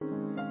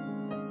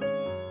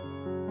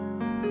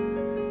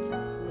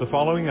The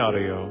following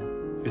audio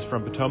is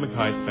from Potomac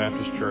Heights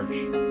Baptist Church,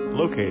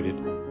 located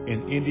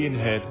in Indian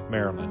Head,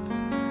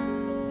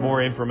 Maryland.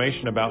 More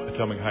information about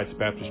Potomac Heights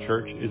Baptist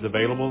Church is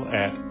available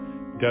at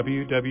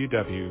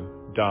www.phbc.com.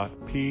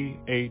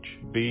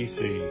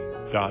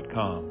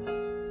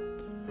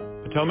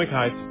 Potomac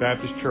Heights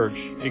Baptist Church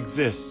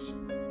exists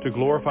to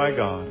glorify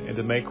God and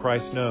to make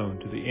Christ known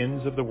to the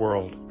ends of the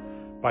world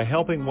by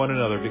helping one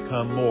another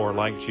become more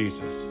like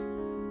Jesus.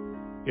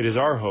 It is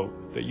our hope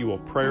that you will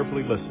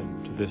prayerfully listen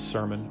to this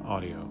sermon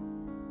audio.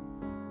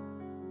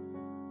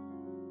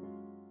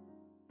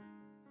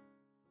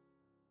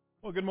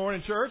 Well, good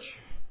morning, church.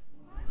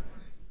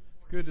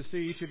 Good to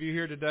see each of you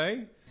here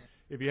today.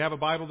 If you have a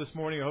Bible this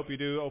morning, I hope you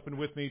do, open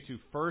with me to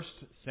 1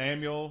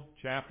 Samuel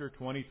chapter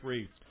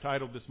 23. It's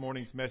titled this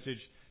morning's message,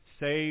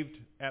 Saved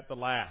at the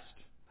Last.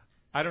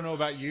 I don't know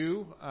about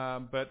you,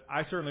 but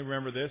I certainly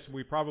remember this.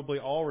 We probably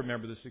all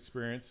remember this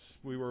experience.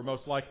 We were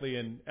most likely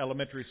in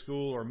elementary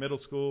school or middle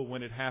school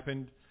when it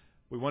happened.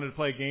 We wanted to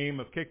play a game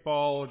of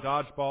kickball or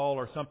dodgeball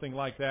or something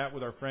like that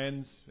with our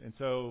friends. And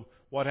so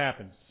what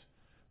happens?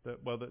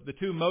 The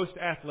two most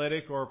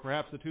athletic or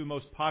perhaps the two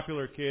most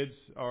popular kids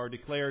are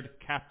declared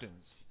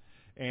captains.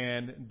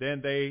 And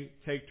then they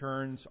take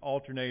turns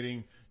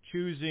alternating,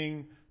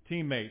 choosing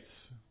teammates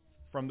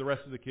from the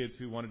rest of the kids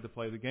who wanted to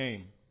play the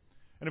game.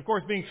 And of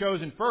course, being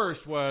chosen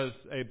first was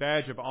a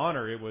badge of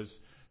honor. It was,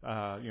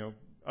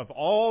 of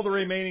all the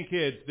remaining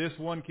kids, this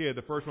one kid,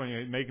 the first one,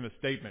 making a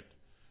statement.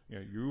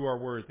 You are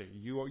worthy.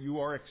 You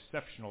are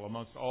exceptional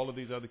amongst all of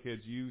these other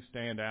kids. You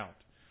stand out.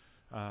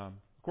 Of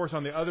course,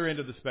 on the other end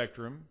of the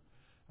spectrum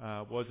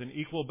was an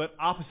equal but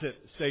opposite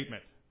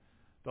statement.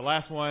 The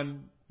last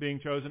one being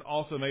chosen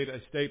also made a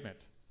statement.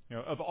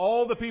 Of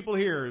all the people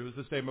here, it was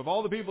the statement, of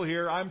all the people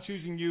here, I'm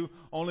choosing you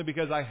only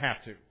because I have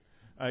to.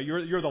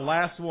 You're the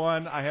last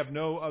one. I have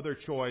no other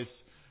choice.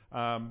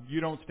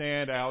 You don't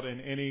stand out in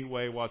any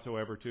way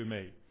whatsoever to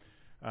me.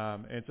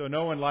 And so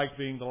no one likes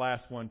being the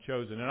last one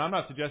chosen. And I'm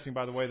not suggesting,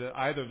 by the way, that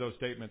either of those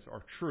statements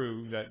are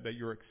true, that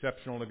you're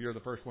exceptional if you're the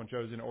first one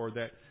chosen, or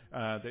that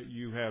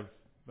you have,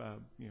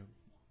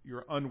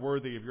 you're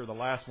unworthy if you're the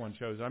last one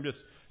chosen. I'm just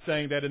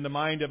saying that in the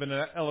mind of an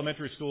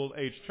elementary school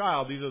age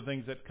child, these are the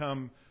things that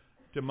come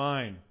to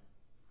mind.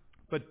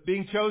 But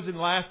being chosen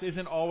last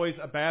isn't always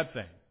a bad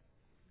thing.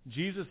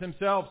 Jesus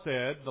himself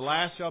said, the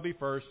last shall be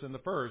first and the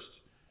first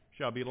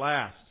shall be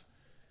last.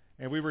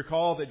 And we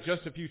recall that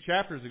just a few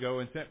chapters ago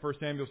in 1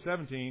 Samuel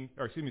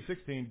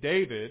 16,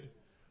 David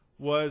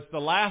was the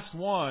last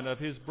one of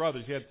his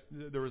brothers.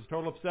 There was a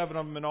total of 7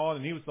 of them in all,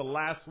 and he was the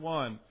last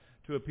one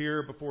to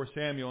appear before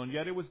Samuel. And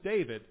yet it was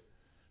David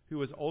who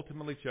was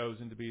ultimately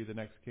chosen to be the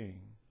next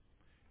king.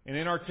 And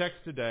in our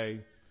text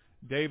today,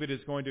 David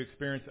is going to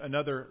experience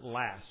another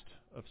last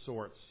of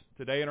sorts.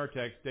 Today in our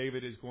text,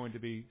 David is going to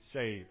be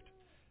saved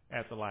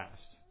at the last.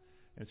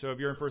 And so if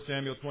you're in 1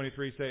 Samuel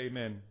 23, say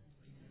amen.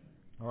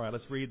 All right,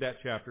 let's read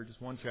that chapter,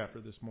 just one chapter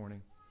this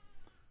morning,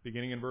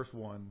 beginning in verse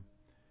 1.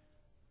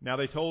 Now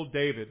they told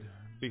David,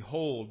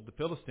 behold, the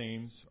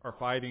Philistines are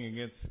fighting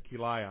against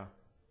Keilah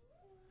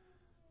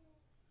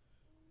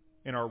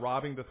and are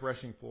robbing the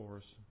threshing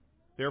floors.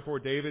 Therefore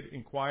David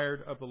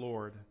inquired of the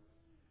Lord,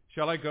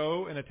 shall I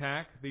go and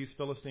attack these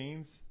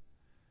Philistines?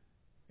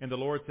 And the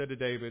Lord said to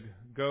David,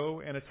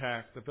 go and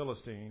attack the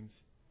Philistines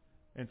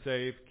and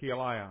save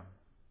Keilah.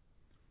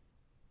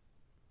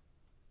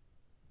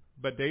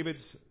 But David's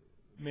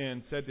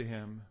men said to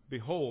him,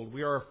 behold,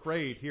 we are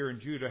afraid here in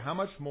Judah. How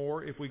much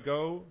more if we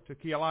go to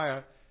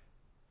Keilah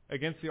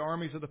against the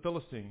armies of the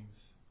Philistines?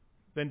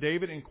 Then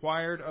David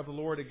inquired of the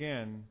Lord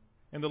again,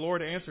 and the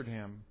Lord answered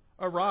him,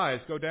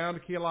 arise, go down to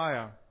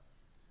Keilah,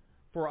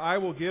 for I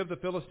will give the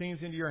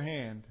Philistines into your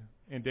hand.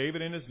 And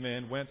David and his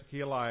men went to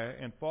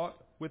Keilah and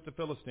fought with the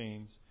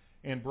Philistines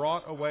and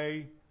brought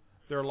away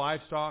their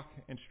livestock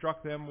and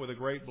struck them with a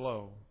great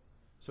blow.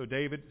 So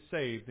David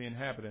saved the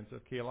inhabitants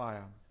of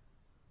Keilah.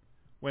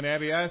 When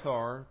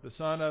Abiathar, the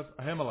son of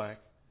Ahimelech,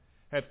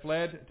 had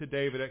fled to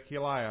David at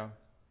Keilah,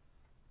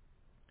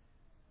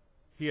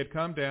 he had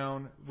come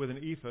down with an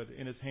ephod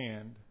in his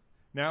hand.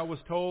 Now it was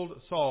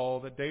told Saul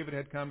that David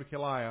had come to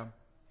Keilah,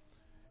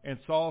 and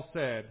Saul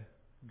said,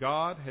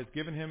 God has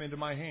given him into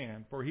my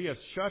hand, for he has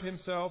shut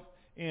himself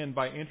in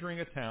by entering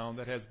a town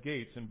that has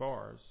gates and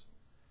bars.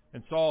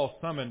 And Saul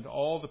summoned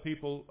all the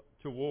people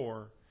to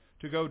war,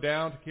 to go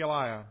down to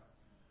Keilah,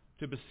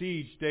 to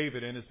besiege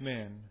David and his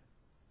men.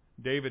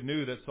 David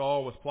knew that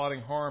Saul was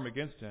plotting harm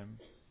against him,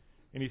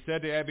 and he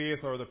said to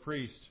Abiathar the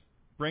priest,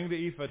 bring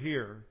the ephod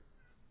here.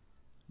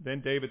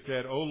 Then David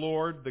said, O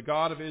Lord, the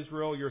God of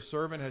Israel, your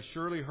servant has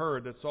surely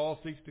heard that Saul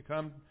seeks to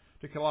come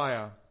to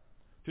Keilah,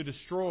 to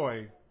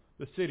destroy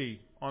the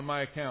city on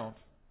my account.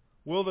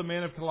 Will the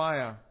men of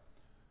Keilah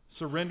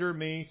surrender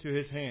me to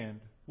his hand?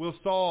 Will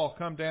Saul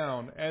come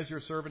down as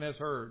your servant has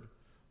heard?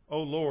 O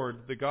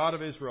Lord, the God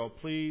of Israel,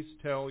 please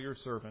tell your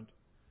servant.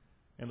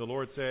 And the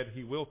Lord said,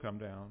 he will come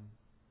down.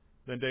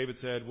 Then David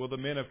said, will the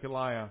men of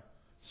Keilah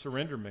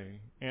surrender me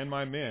and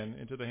my men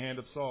into the hand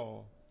of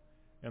Saul?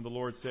 And the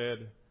Lord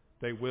said,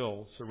 they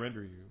will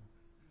surrender you.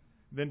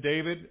 Then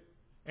David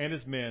and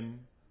his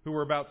men who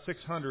were about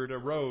 600,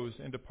 arose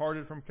and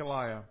departed from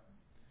Keilah,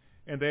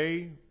 and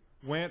they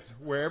went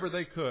wherever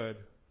they could.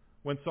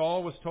 When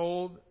Saul was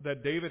told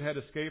that David had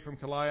escaped from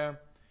Keilah,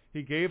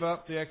 he gave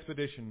up the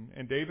expedition,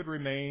 and David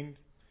remained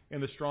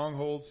in the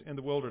strongholds in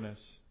the wilderness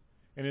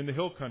and in the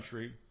hill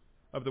country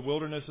of the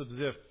wilderness of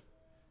Ziph.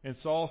 And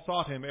Saul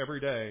sought him every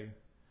day,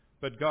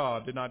 but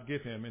God did not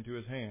give him into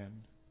his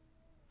hand.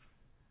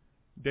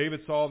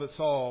 David saw that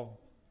Saul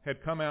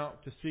had come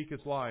out to seek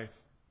his life.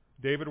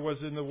 David was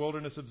in the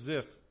wilderness of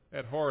Ziph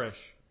at Horesh,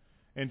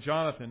 and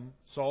Jonathan,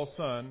 Saul's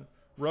son,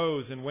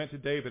 rose and went to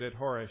David at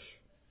Horesh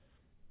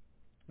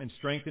and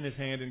strengthened his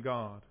hand in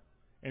God.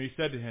 And he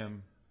said to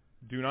him,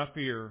 "Do not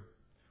fear,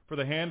 for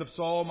the hand of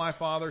Saul my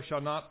father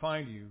shall not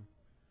find you.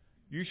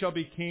 You shall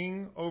be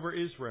king over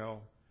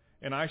Israel,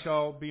 and I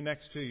shall be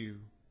next to you.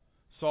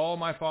 Saul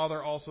my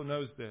father also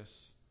knows this."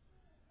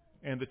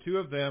 And the two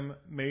of them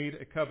made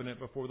a covenant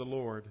before the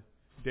Lord.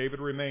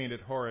 David remained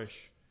at Horesh,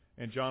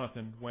 and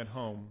Jonathan went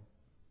home.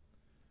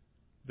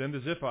 Then the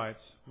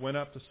Ziphites went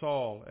up to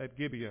Saul at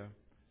Gibeah,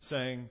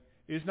 saying,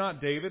 "Is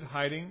not David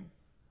hiding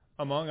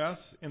among us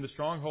in the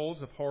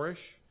strongholds of Horesh,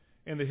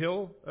 in the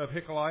hill of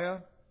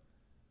Hekeliah,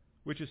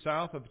 which is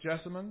south of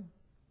Jessamine?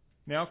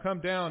 Now come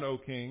down, O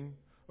king,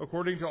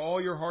 according to all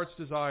your heart's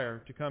desire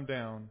to come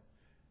down,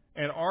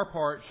 and our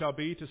part shall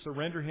be to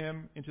surrender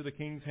him into the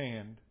king's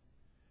hand."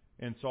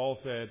 And Saul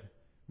said,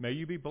 "May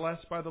you be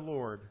blessed by the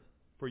Lord,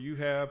 for you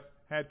have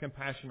had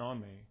compassion on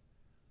me.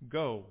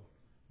 Go,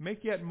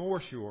 make yet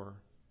more sure.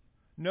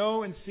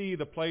 Know and see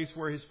the place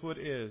where his foot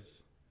is,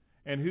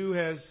 and who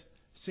has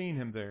seen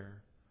him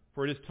there,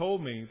 for it is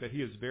told me that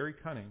he is very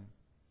cunning.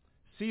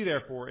 See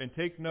therefore and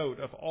take note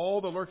of all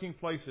the lurking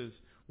places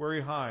where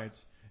he hides,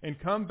 and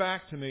come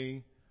back to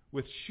me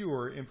with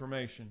sure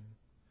information.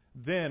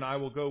 Then I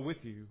will go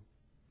with you,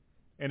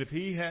 and if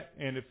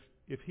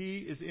he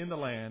is in the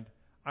land,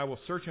 I will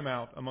search him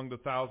out among the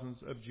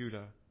thousands of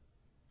Judah."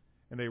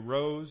 And they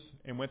rose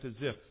and went to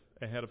Ziph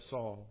ahead of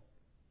Saul.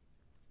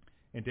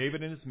 And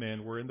David and his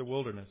men were in the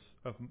wilderness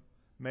of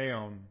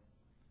Maon,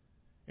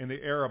 in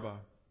the Arabah,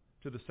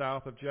 to the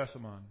south of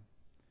Jessamine.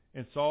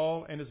 And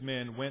Saul and his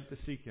men went to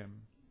seek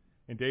him.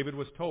 And David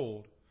was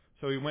told,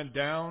 so he went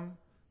down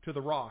to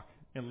the rock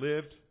and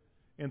lived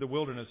in the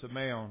wilderness of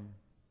Maon.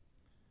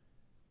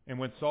 And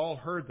when Saul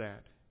heard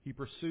that, he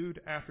pursued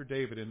after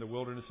David in the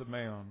wilderness of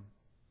Maon.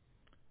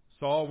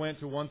 Saul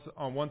went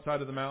on one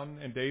side of the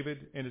mountain, and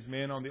David and his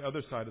men on the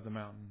other side of the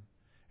mountain.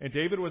 And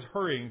David was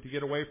hurrying to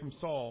get away from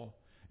Saul.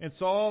 And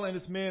Saul and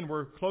his men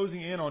were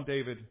closing in on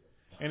David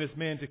and his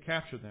men to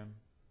capture them.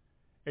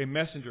 A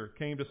messenger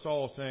came to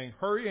Saul, saying,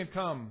 "Hurry and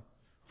come,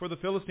 for the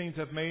Philistines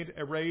have made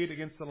a raid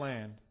against the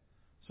land."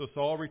 So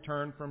Saul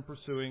returned from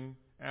pursuing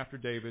after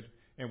David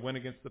and went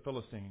against the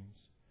Philistines.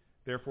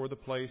 Therefore the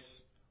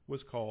place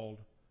was called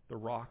the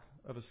Rock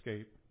of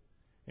Escape.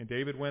 And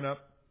David went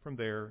up from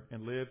there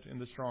and lived in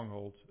the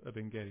strongholds of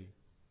En-gedi.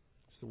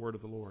 It's the word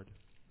of the Lord.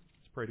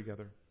 Let's pray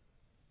together.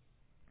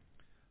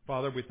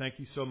 Father, we thank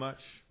you so much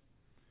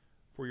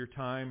for your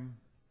time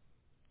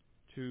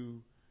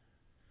to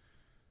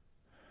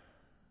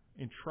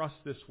entrust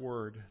this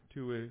word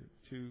to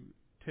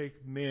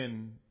take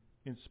men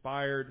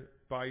inspired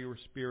by your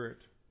Spirit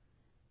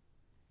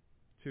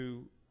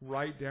to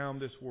write down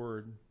this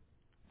word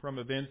from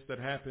events that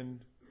happened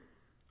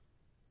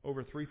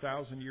over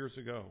 3,000 years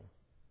ago.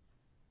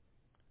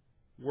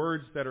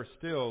 Words that are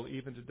still,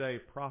 even today,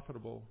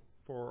 profitable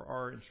for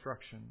our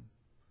instruction.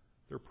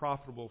 They're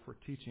profitable for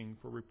teaching,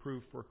 for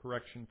reproof, for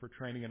correction, for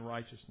training in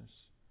righteousness,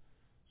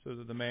 so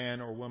that the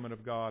man or woman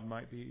of God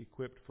might be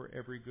equipped for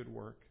every good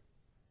work.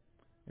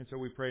 And so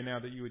we pray now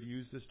that you would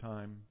use this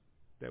time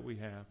that we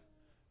have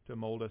to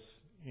mold us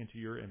into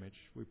your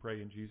image. We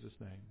pray in Jesus'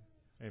 name.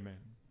 Amen.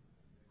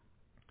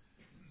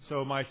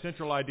 So my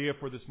central idea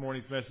for this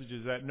morning's message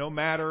is that no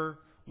matter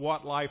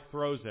what life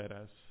throws at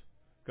us,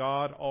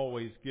 God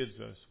always gives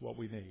us what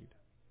we need.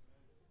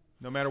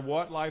 No matter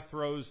what life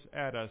throws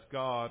at us,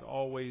 God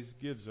always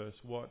gives us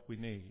what we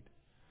need.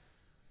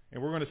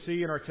 And we're going to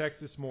see in our text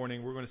this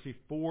morning, we're going to see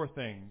four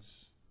things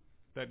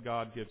that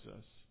God gives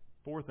us.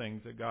 Four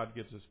things that God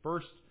gives us.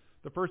 First,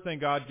 the first thing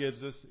God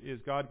gives us is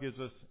God gives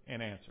us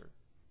an answer.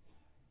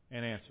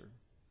 An answer.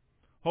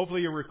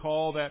 Hopefully you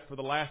recall that for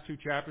the last two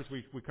chapters,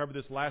 we covered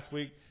this last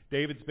week,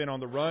 David's been on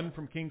the run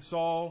from King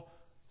Saul.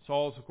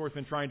 Saul's, of course,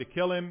 been trying to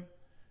kill him.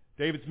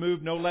 David's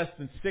moved no less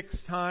than 6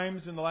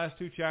 times in the last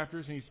 2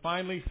 chapters, and he's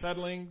finally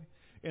settling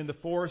in the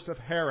forest of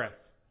Hereth.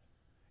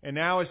 And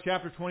now as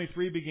chapter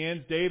 23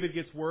 begins, David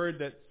gets word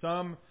that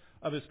some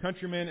of his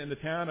countrymen in the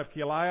town of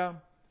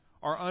Keilah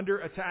are under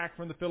attack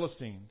from the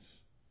Philistines.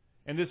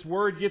 And this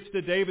word gets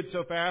to David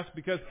so fast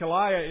because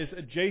Keilah is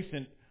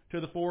adjacent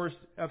to the forest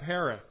of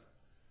Hereth.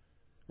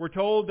 We're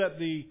told that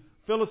the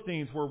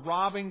Philistines were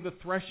robbing the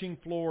threshing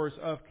floors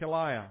of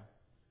Keilah,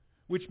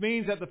 which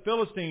means that the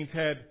Philistines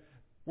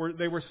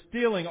they were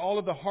stealing all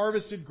of the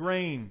harvested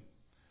grain.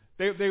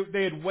 They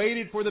had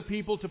waited for the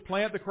people to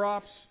plant the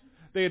crops.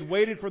 They had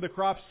waited for the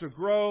crops to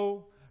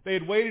grow. They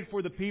had waited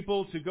for the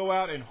people to go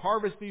out and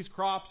harvest these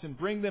crops and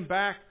bring them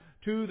back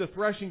to the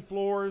threshing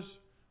floors.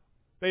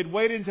 They'd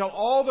waited until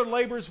all their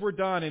labors were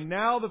done, and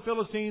now the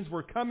Philistines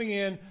were coming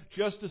in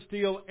just to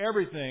steal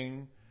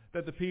everything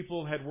that the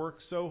people had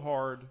worked so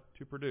hard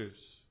to produce.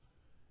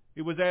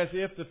 It was as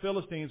if the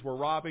Philistines were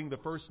robbing the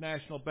First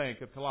National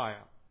Bank of Keilah.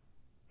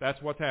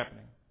 That's what's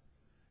happening.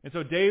 And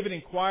so David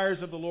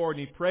inquires of the Lord,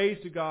 and he prays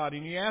to God,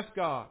 and he asks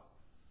God.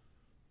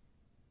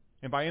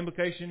 And by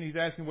implication, he's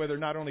asking whether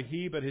not only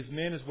he, but his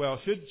men as well,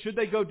 should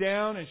they go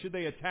down and should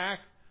they attack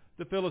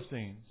the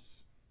Philistines?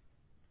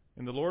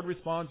 And the Lord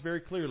responds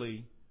very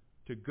clearly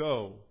to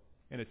go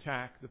and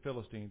attack the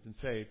Philistines and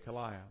save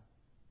Keilah.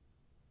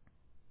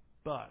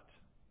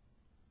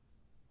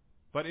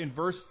 But in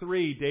verse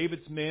 3,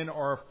 David's men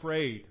are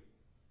afraid.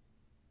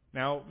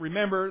 Now,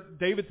 remember,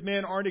 David's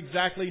men aren't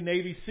exactly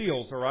Navy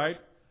SEALs, all right?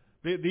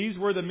 These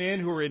were the men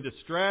who were in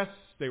distress.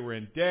 They were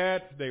in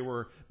debt. They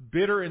were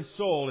bitter in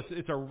soul.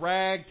 It's a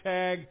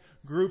ragtag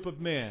group of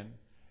men.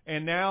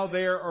 And now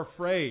they're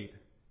afraid.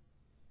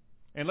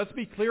 And let's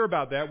be clear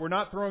about that. We're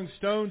not throwing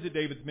stones at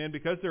David's men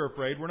because they're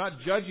afraid. We're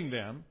not judging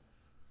them.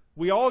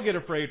 We all get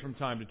afraid from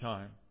time to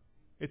time.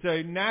 It's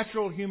a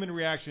natural human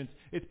reaction.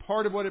 It's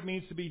part of what it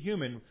means to be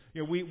human.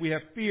 We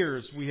have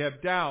fears. We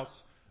have doubts.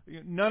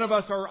 None of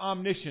us are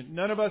omniscient.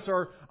 None of us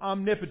are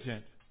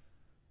omnipotent.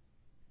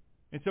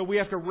 And so we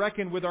have to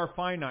reckon with our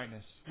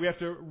finiteness. We have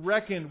to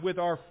reckon with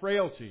our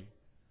frailty.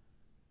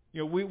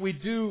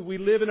 We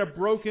live in a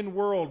broken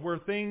world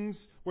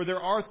where there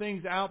are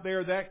things out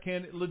there that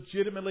can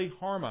legitimately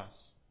harm us.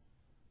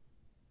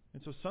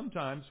 And so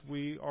sometimes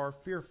we are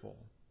fearful.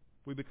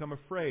 We become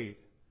afraid.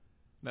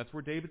 And that's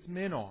where David's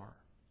men are.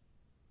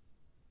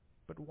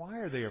 But why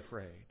are they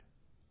afraid?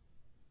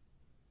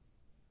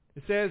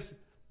 It says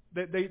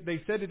that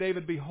they said to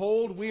David,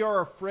 "Behold, we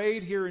are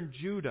afraid here in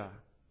Judah.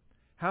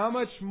 How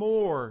much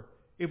more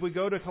if we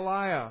go to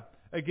Keilah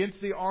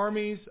against the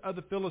armies of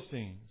the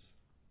Philistines?"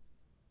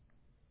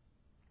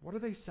 What are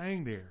they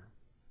saying there?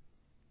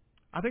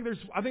 I think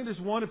there's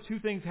one of two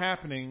things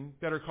happening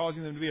that are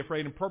causing them to be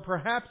afraid, and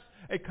perhaps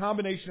a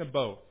combination of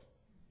both.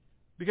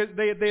 Because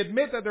they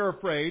admit that they're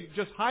afraid,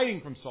 just hiding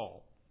from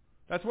Saul.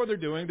 That's what they're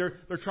doing.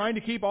 They're trying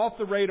to keep off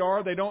the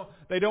radar. They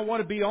don't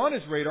want to be on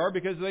his radar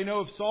because they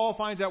know if Saul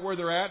finds out where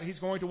they're at, he's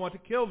going to want to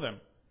kill them.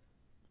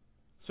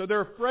 So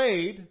they're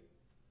afraid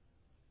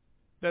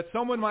that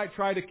someone might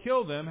try to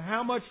kill them.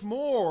 How much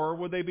more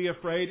would they be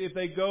afraid if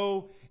they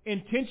go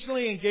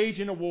intentionally engage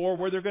in a war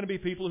where there are going to be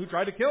people who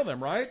try to kill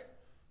them, right?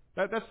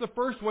 That's the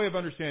first way of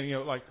understanding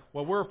it.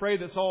 We're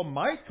afraid that Saul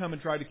might come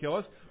and try to kill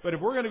us, but if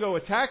we're going to go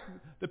attack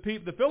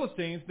the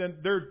Philistines, then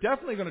they're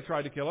definitely going to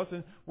try to kill us,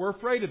 and we're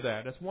afraid of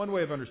that. That's one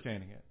way of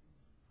understanding it.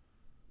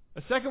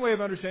 A second way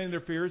of understanding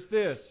their fear is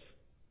this.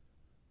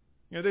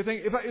 They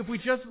think, if we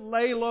just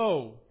lay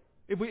low,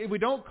 if we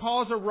don't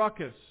cause a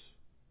ruckus,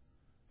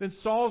 then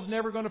Saul's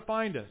never going to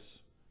find us.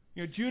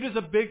 Judah's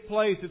a big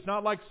place. It's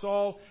not like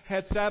Saul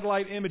had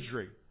satellite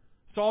imagery.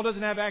 Saul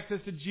doesn't have access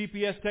to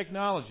GPS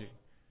technology.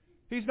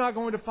 He's not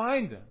going to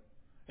find them.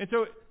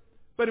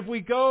 But if we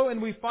go and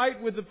we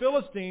fight with the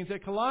Philistines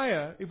at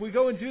Keilah, if we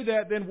go and do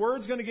that, then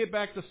word's going to get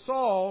back to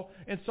Saul,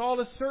 and Saul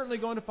is certainly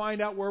going to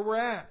find out where we're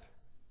at.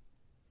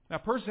 Now,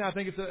 personally, I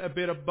think it's a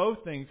bit of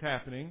both things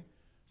happening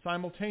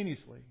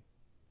simultaneously.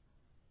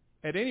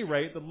 At any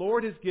rate, the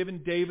Lord has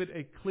given David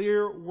a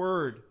clear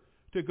word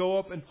to go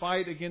up and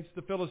fight against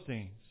the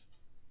Philistines.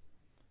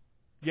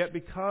 Yet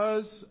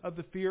because of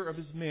the fear of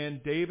his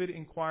men, David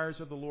inquires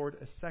of the Lord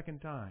a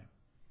second time.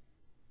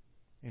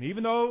 And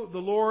even though the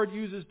Lord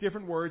uses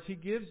different words, he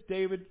gives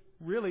David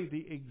really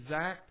the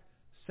exact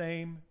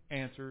same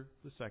answer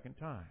the second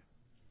time.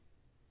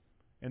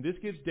 And this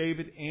gives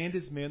David and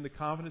his men the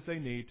confidence they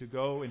need to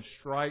go and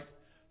strike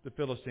the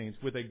Philistines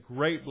with a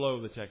great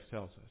blow, the text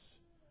tells us.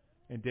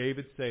 And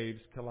David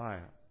saves Keilah.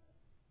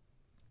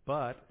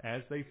 But,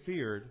 as they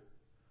feared,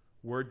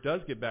 word does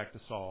get back to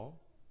Saul.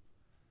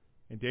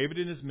 And David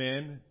and his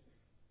men,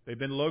 they've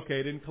been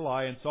located in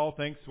Keilah, and Saul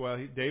thinks,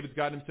 David's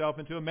gotten himself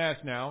into a mess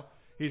now.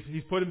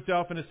 He's put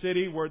himself in a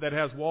city that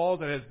has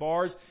walls, that has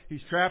bars. He's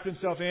trapped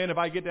himself in. If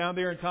I get down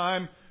there in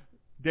time,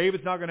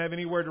 David's not going to have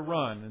anywhere to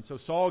run. And so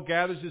Saul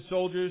gathers his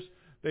soldiers.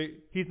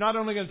 He's not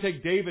only going to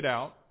take David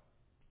out.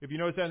 If you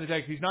notice that in the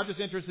text, he's not just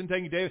interested in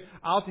taking David.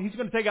 He's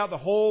going to take out the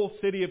whole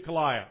city of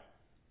Keilah.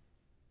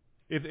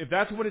 If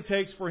that's what it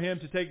takes for him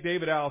to take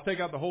David out, I'll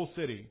take out the whole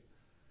city.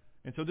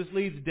 And so this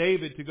leads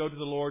David to go to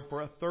the Lord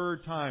for a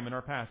third time in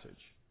our passage.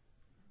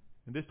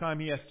 And this time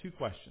he asks two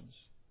questions.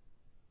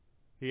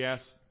 He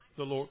asks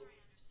the Lord.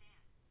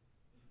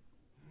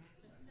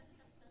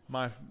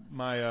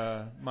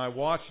 My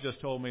watch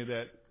just told me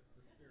that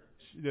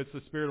it's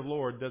the Spirit of the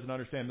Lord doesn't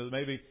understand.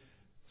 Maybe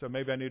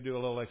I need to do a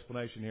little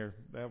explanation here.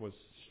 That was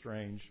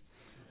strange.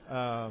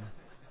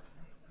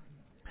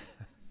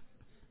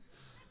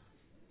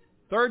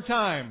 Third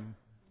time,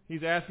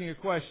 he's asking a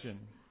question.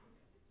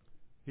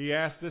 He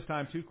asks this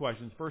time two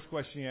questions. First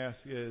question he asks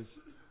is,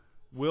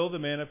 will the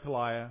men of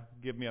Keilah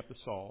give me up to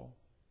Saul?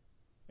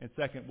 And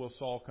second, will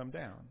Saul come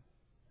down?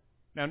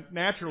 Now,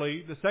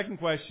 naturally, the second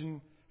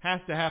question has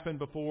to happen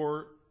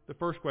before the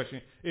first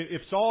question.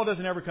 If Saul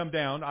doesn't ever come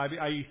down,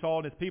 i.e. Saul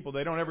and his people,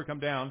 they don't ever come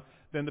down,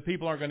 then the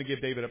people aren't going to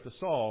give David up to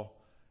Saul.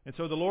 And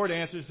so the Lord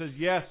answers and says,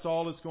 yes,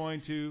 Saul is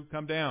going to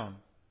come down.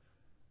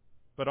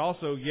 But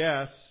also,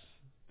 yes,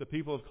 the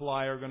people of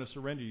Keilah are going to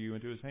surrender you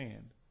into his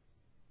hand.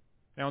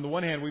 Now, on the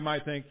one hand, we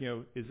might think,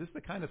 is this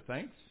the kind of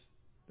thanks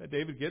that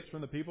David gets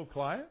from the people of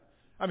Keilah?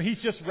 I mean,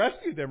 he's just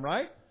rescued them,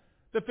 right?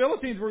 The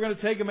Philistines were going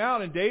to take him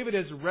out, and David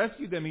has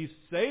rescued them. He's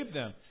saved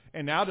them.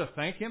 And now to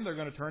thank him, they're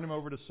going to turn him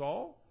over to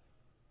Saul?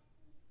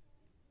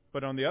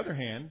 But on the other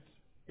hand,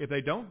 if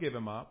they don't give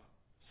him up,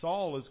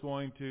 Saul is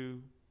going to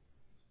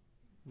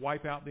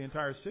wipe out the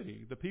entire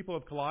city. The people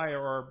of Keilah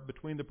are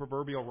between the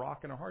proverbial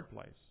rock and a hard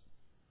place.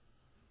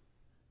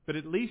 But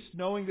at least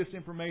knowing this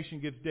information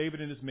gives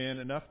David and his men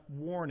enough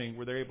warning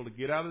where they're able to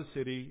get out of the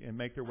city and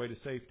make their way to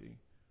safety.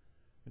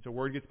 And so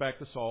word gets back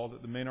to Saul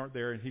that the men aren't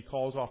there, and he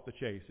calls off the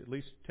chase, at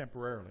least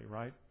temporarily,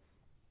 right?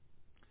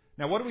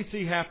 Now, what do we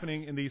see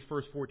happening in these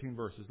first 14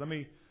 verses? Let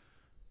me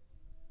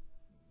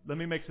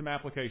make some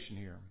application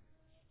here.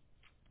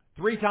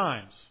 3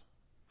 times,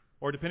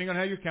 or depending on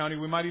how you're counting,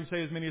 we might even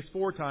say as many as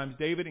 4 times,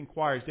 David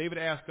inquires. David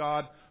asks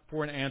God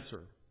for an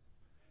answer.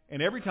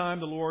 And every time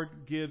the Lord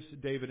gives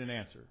David an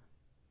answer.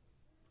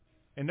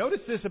 And notice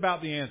this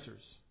about the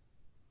answers.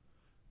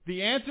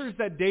 The answers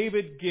that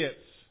David gets,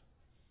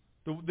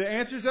 the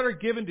answers that are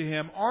given to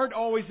him aren't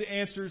always the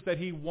answers that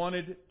he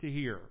wanted to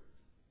hear.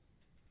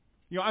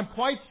 I'm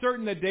quite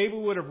certain that David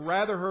would have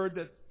rather heard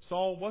that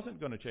Saul wasn't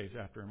going to chase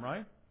after him,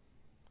 right?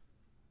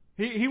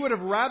 He would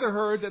have rather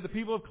heard that the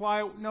people of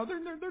Keilah, no,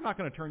 they're not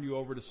going to turn you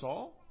over to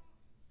Saul.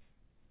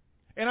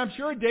 And I'm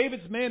sure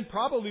David's men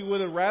probably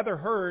would have rather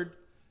heard,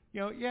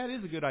 yeah, it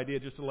is a good idea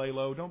just to lay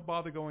low. Don't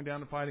bother going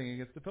down and fighting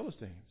against the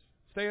Philistines.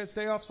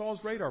 Stay off Saul's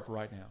radar for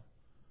right now.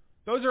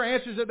 Those are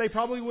answers that they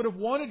probably would have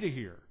wanted to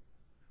hear.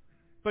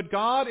 But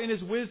God in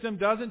His wisdom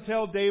doesn't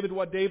tell David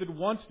what David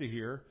wants to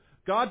hear.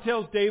 God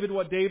tells David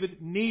what David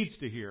needs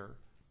to hear.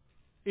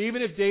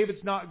 Even if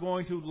David's not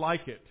going to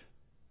like it,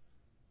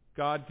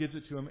 God gives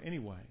it to him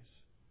anyways.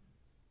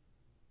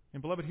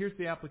 And beloved, here's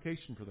the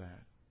application for that.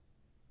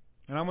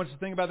 And I want us to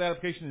think about that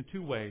application in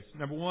 2 ways.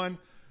 Number one,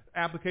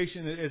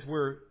 application is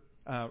we're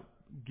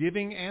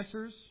giving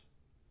answers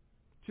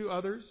to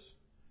others,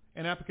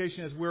 and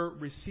application as we're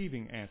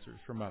receiving answers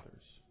from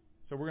others.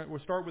 So we'll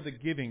start with the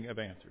giving of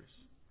answers.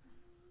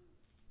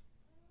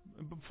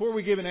 Before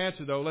we give an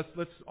answer, though,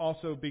 let's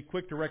also be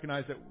quick to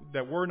recognize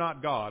that we're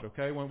not God.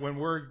 Okay, when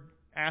we're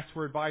asked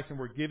for advice and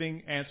we're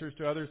giving answers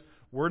to others,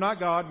 we're not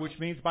God, which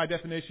means by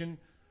definition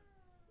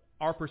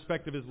our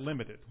perspective is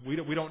limited. We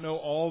don't know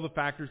all the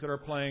factors that are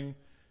playing,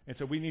 and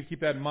so we need to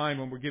keep that in mind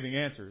when we're giving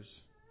answers.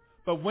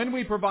 But when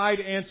we provide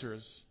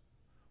answers,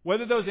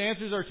 whether those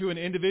answers are to an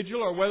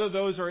individual or whether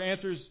those are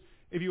answers,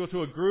 if you will,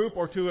 to a group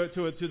or to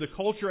the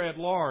culture at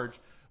large,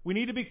 we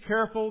need to be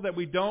careful that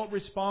we don't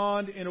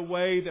respond in a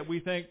way that we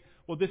think,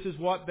 well, this is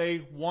what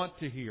they want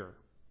to hear.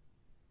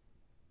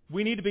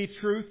 We need to be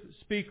truth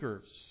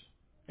speakers.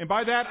 And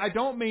by that, I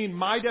don't mean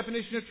my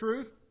definition of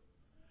truth.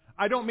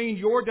 I don't mean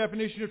your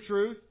definition of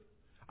truth.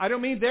 I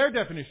don't mean their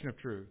definition of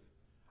truth.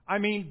 I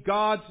mean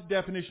God's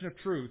definition of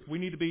truth. We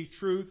need to be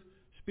truth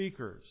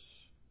speakers.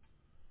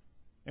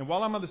 And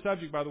while I'm on the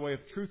subject, by the way, of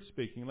truth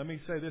speaking, let me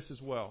say this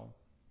as well.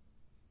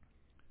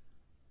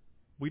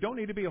 We don't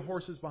need to be a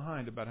horse's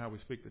behind about how we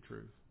speak the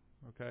truth.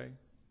 Okay?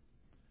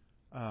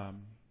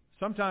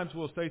 Sometimes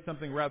we'll say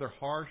something rather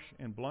harsh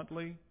and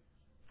bluntly,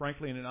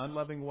 frankly in an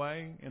unloving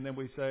way, and then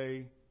we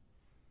say,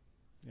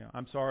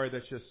 I'm sorry,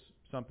 that's just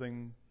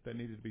something that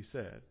needed to be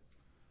said.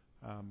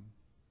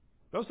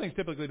 Those things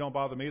typically don't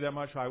bother me that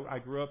much. I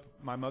grew up,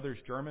 my mother's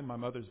German. My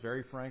mother's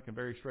very frank and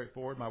very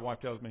straightforward. My wife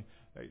tells me,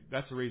 hey,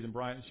 that's the reason,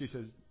 Brian. She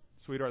says,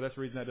 sweetheart, that's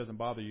the reason that doesn't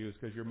bother you is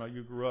because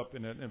you grew up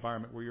in an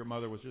environment where your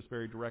mother was just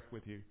very direct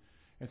with you.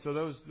 And so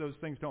those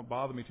things don't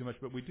bother me too much,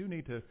 but we do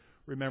need to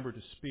remember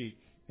to speak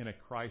in a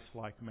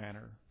Christ-like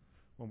manner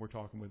when we're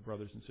talking with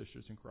brothers and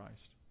sisters in Christ.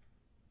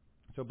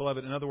 So,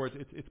 beloved, in other words,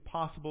 it's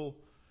possible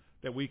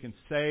that we can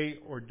say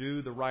or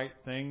do the right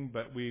thing,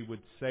 but we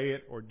would say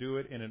it or do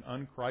it in an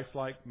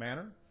un-Christ-like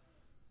manner,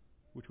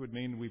 which would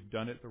mean we've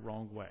done it the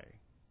wrong way.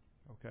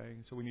 Okay?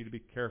 So we need to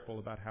be careful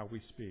about how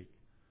we speak.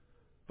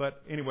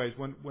 But anyways,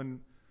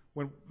 when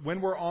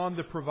we're on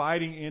the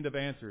providing end of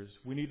answers,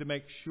 we need to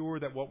make sure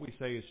that what we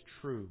say is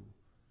true.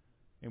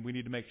 And we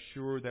need to make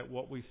sure that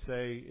what we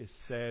say is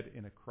said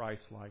in a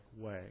Christ-like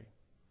way.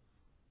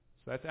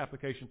 So that's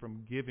application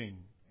from giving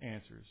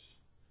answers.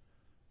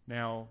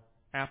 Now,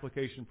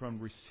 application from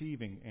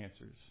receiving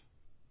answers.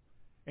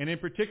 And in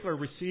particular,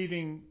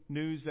 receiving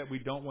news that we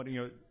don't want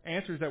to,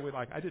 answers that we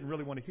like. I didn't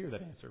really want to hear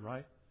that answer,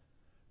 right?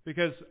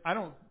 Because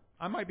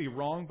I might be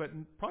wrong, but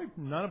probably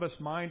none of us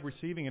mind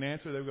receiving an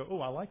answer that we go, oh,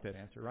 I like that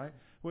answer, right?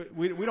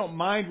 We don't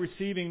mind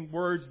receiving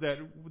words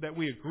that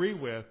we agree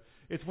with.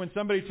 It's when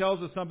somebody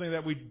tells us something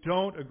that we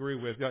don't agree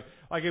with.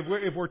 Like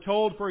if we're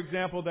told, for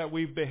example, that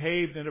we've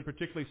behaved in a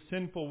particularly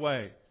sinful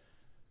way,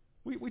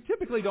 we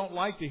typically don't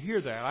like to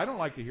hear that. I don't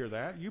like to hear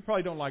that. You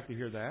probably don't like to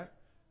hear that.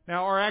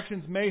 Now, our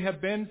actions may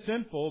have been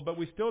sinful, but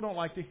we still don't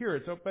like to hear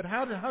it. But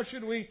how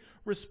should we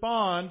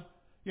respond?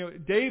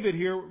 David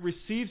here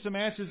received some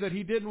answers that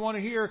he didn't want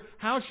to hear.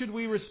 How should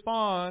we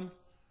respond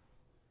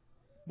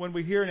when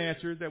we hear an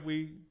answer that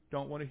we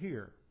don't want to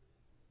hear?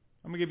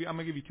 I'm going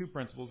to give you two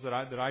principles that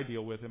I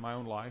deal with in my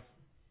own life.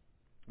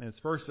 And it's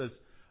first, as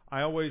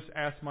I always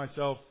ask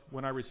myself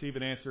when I receive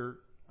an answer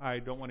I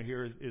don't want to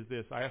hear is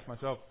this. I ask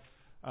myself,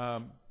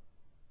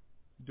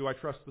 do I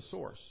trust the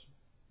source?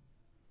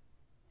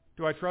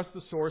 Do I trust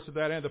the source of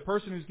that? And the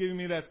person who's giving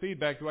me that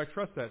feedback, do I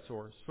trust that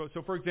source?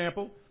 So for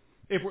example,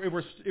 if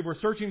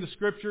we're searching the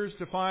Scriptures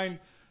to find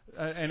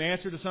an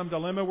answer to some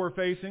dilemma we're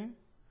facing,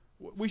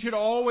 we should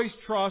always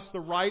trust the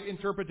right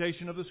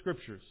interpretation of the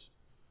Scriptures.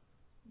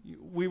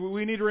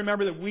 We need to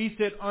remember that we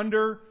sit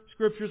under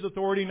Scripture's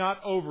authority,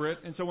 not over it.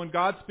 And so when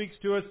God speaks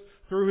to us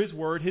through His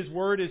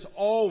Word is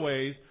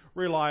always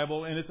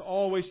reliable and it's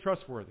always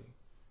trustworthy.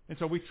 And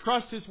so we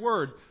trust His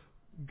Word.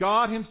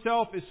 God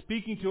Himself is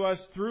speaking to us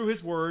through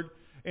His Word.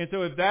 And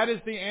so if that is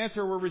the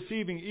answer we're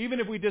receiving, even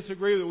if we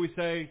disagree with it, we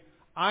say,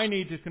 I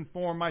need to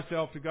conform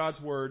myself to God's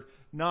Word,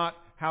 not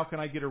how can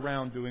I get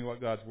around doing what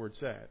God's Word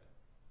said.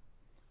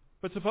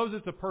 But suppose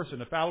it's a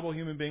person, a fallible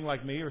human being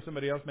like me or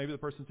somebody else, maybe the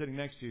person sitting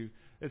next to you,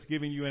 that's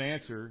giving you an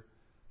answer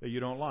that you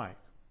don't like.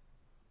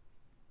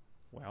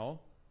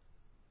 Well,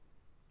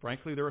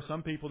 frankly, there are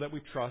some people that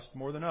we trust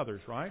more than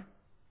others, right?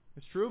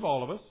 It's true of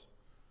all of us.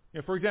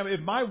 For example, if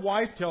my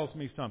wife tells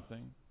me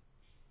something,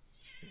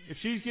 if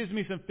she gives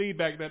me some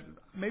feedback that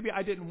maybe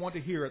I didn't want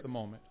to hear at the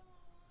moment,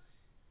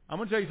 I'm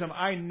going to tell you something.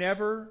 I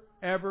never,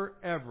 ever,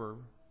 ever,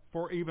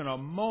 for even a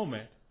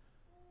moment,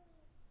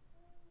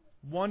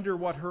 wonder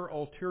what her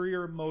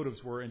ulterior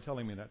motives were in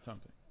telling me that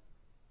something.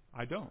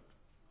 I don't.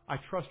 I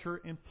trust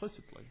her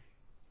implicitly.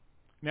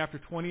 And after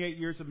 28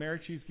 years of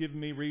marriage, she's given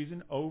me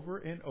reason over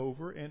and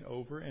over and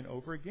over and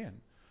over again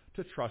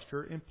to trust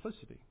her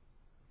implicity.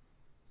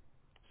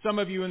 Some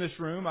of you in this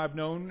room I've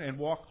known and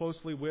walked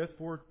closely with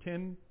for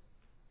 10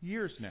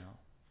 years now.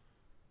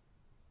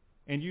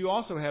 And you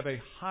also have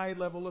a high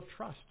level of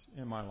trust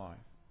in my life.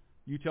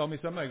 You tell me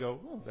something, I go,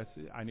 oh, that's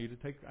it. I need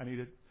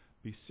to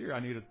be serious. I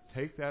need to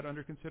take that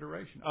under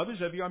consideration. Others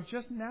of you, I'm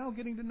just now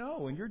getting to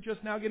know, and you're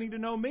just now getting to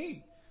know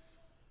me.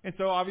 And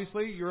so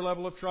obviously your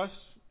level of trust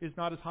is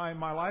not as high in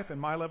my life,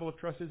 and my level of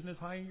trust isn't as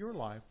high in your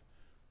life.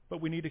 But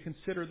we need to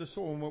consider the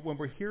source. When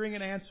we're hearing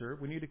an answer,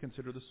 we need to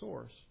consider the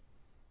source.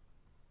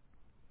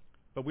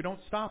 But we don't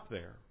stop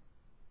there.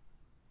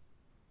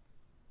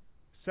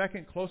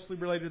 Second, closely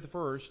related to the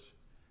first,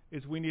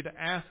 is we need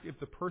to ask if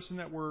the person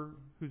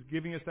who's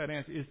giving us that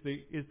answer, is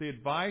the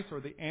advice or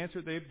the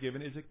answer they've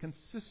given, is it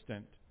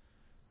consistent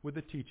with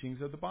the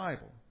teachings of the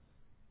Bible?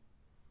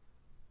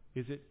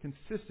 Is it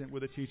consistent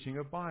with the teaching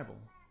of the Bible?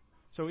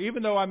 So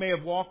even though I may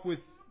have walked with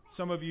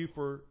some of you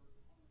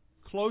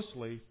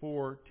closely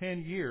for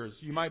 10 years,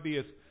 you might be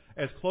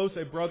as close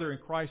a brother in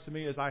Christ to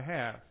me as I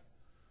have.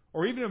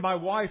 Or even if my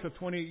wife of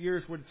 28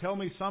 years were to tell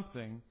me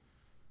something,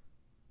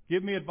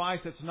 give me advice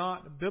that's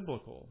not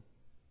biblical,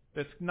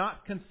 that's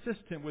not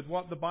consistent with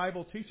what the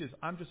Bible teaches,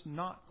 I'm just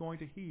not going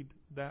to heed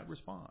that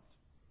response.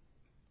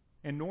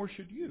 And nor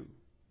should you,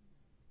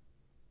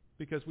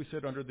 because we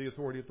sit under the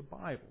authority of the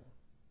Bible.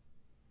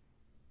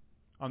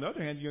 On the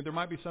other hand, there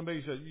might be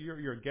somebody who says,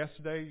 you're a guest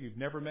today, you've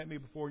never met me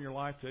before in your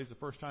life, today's the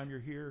first time you're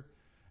here,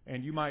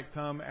 and you might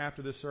come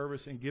after this service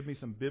and give me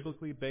some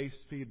biblically based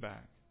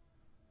feedback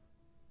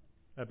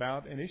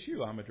about an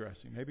issue I'm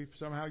addressing. Maybe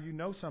somehow you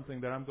know something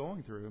that I'm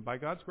going through. And by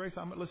God's grace,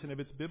 listen, if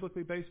it's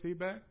biblically based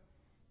feedback,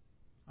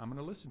 I'm going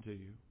to listen to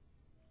you.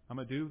 I'm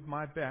going to do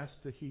my best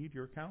to heed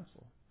your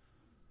counsel.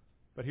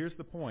 But here's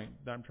the point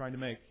that I'm trying to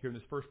make here in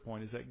this first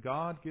point, is that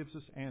God gives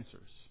us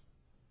answers.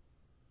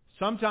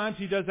 Sometimes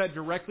He does that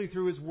directly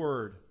through His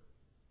Word.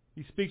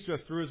 He speaks to us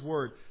through His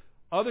Word.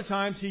 Other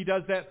times He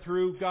does that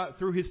through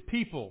His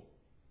people.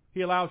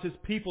 He allows His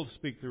people to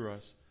speak through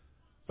us.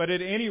 But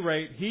at any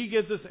rate, He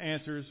gives us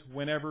answers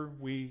whenever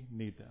we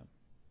need them.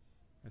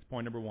 That's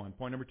point number one.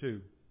 Point number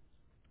two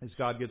is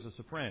God gives us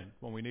a friend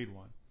when we need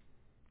one.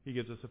 He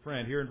gives us a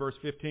friend. Here in verse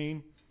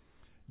 15,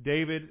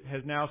 David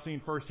has now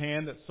seen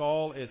firsthand that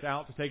Saul is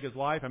out to take his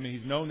life.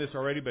 He's known this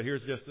already, but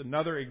here's just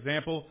another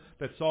example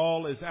that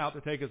Saul is out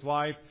to take his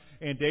life.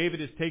 And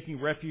David is taking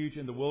refuge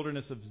in the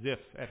wilderness of Ziph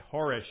at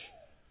Horesh.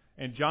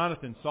 And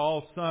Jonathan,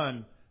 Saul's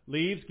son,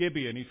 leaves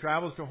Gibeah and he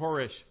travels to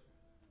Horesh.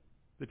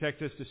 The text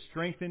says to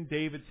strengthen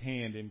David's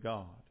hand in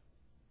God.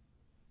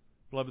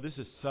 Beloved, this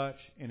is such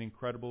an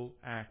incredible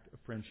act of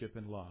friendship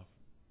and love.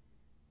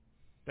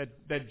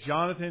 That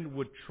Jonathan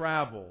would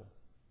travel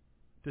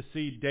to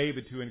see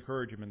David to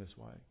encourage him in this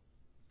way.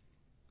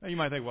 Now you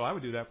might think, well, I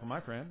would do that for my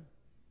friend.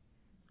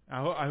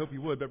 I hope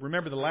you would. But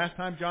remember, the last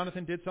time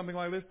Jonathan did something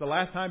like this, the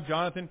last time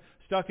Jonathan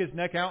stuck his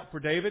neck out for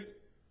David,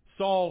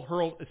 Saul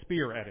hurled a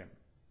spear at him.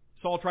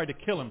 Saul tried to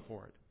kill him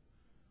for it.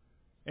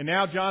 And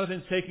now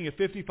Jonathan's taking a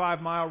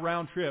 55-mile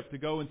round trip to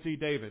go and see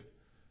David.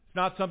 It's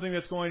not something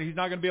he's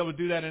not going to be able to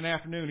do that in an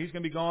afternoon. He's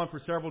going to be gone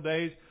for several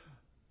days.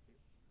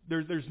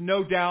 There's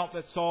no doubt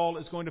that Saul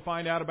is going to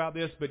find out about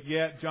this, but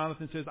yet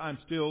Jonathan says, I'm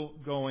still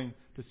going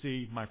to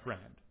see my friend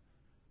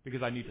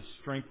because I need to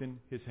strengthen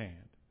his hand.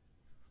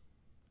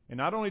 And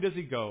not only does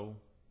he go,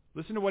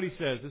 listen to what he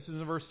says. This is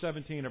in verse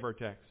 17 of our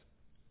text.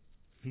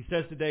 He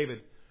says to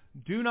David,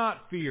 do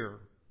not fear,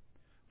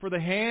 for the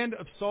hand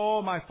of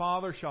Saul my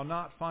father shall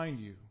not find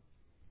you.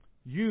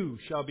 You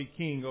shall be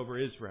king over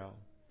Israel,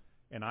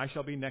 and I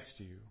shall be next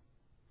to you.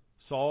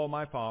 Saul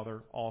my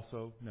father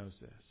also knows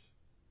this.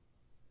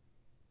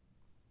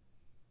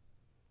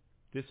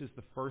 This is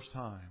the first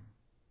time.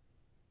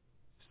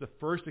 It's the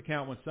first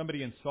account when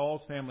somebody in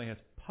Saul's family has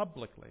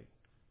publicly,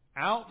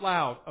 out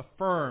loud,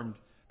 affirmed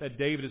that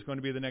David is going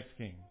to be the next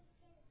king.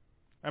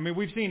 I mean,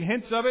 we've seen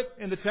hints of it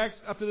in the text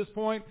up to this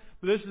point,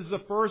 but this is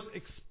the first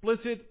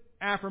explicit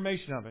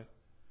affirmation of it.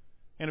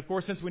 And of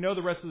course, since we know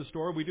the rest of the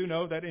story, we do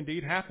know that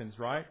indeed happens,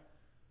 right?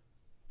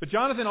 But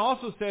Jonathan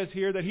also says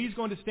here that he's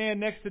going to stand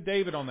next to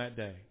David on that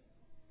day.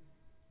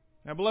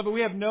 Now, beloved,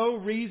 we have no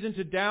reason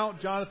to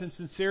doubt Jonathan's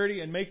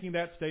sincerity in making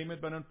that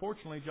statement, but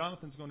unfortunately,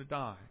 Jonathan's going to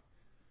die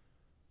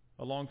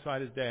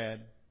alongside his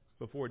dad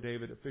before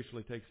David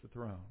officially takes the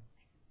throne.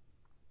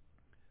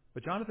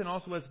 But Jonathan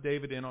also lets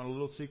David in on a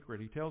little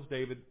secret. He tells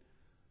David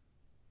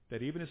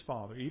that even his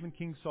father, even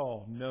King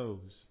Saul, knows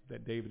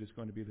that David is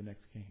going to be the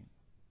next king.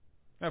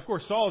 Now, of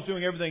course, Saul is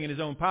doing everything in his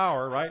own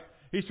power, right?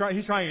 He's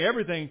trying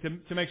everything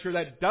to make sure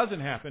that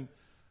doesn't happen.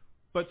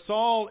 But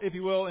Saul, if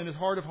you will, in his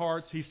heart of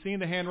hearts, he's seen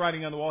the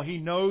handwriting on the wall. He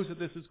knows that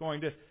this is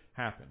going to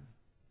happen.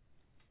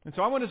 And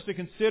so I want us to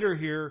consider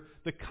here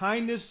the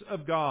kindness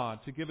of God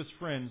to give us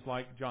friends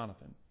like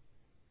Jonathan.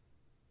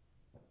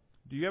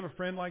 Do you have a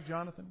friend like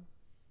Jonathan?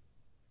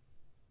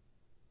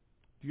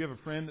 Do you have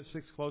a friend that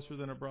sticks closer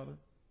than a brother?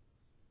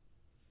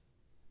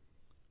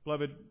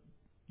 Beloved,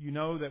 you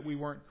know that we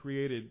weren't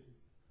created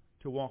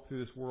to walk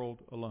through this world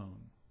alone.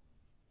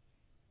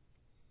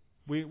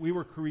 We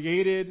were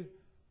created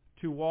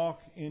to walk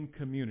in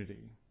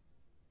community.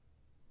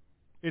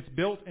 It's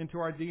built into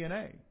our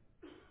DNA.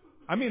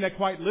 I mean that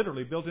quite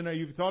literally, built in there.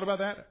 You've thought about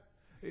that?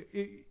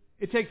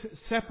 It takes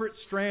separate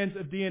strands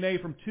of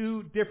DNA from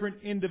two different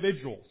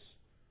individuals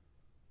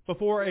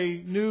before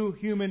a new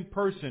human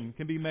person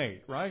can be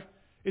made, right?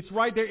 It's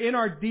right there in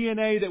our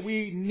DNA that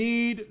we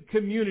need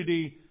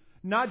community,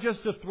 not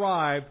just to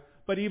thrive,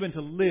 but even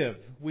to live.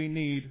 We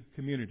need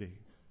community.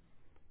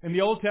 In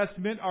the Old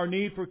Testament, our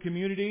need for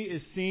community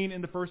is seen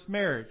in the first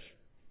marriage.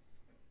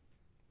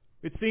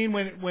 It's seen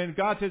when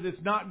God says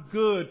it's not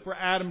good for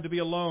Adam to be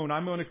alone.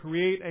 I'm going to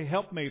create a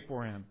helpmate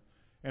for him.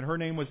 And her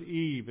name was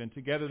Eve, and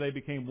together they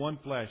became one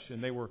flesh,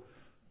 and they were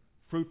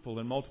fruitful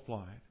and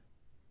multiplied.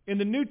 In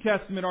the New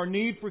Testament, our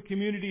need for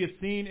community is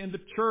seen in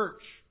the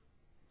church.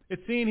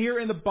 It's seen here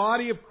in the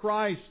body of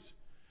Christ.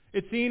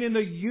 It's seen in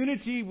the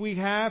unity we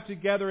have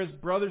together as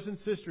brothers and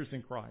sisters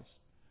in Christ.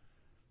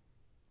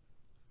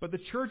 But the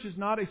church is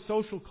not a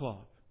social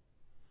club.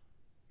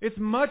 It's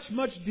much,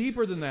 much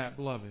deeper than that,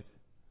 beloved.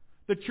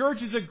 The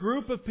church is a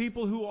group of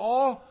people who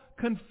all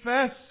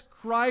confess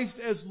Christ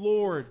as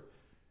Lord,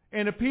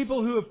 and a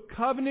people who have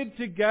covenanted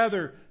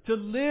together to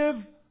live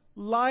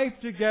life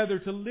together,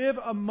 to live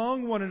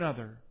among one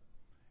another.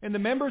 And the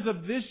members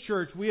of this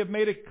church, we have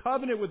made a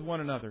covenant with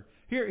one another.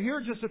 Here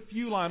are just a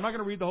few lines. I'm not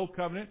going to read the whole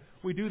covenant.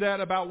 We do that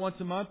about once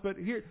a month, but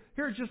here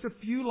are just a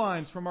few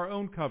lines from our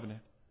own covenant.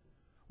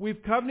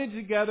 We've covenanted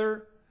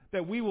together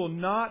that we will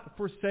not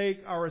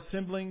forsake our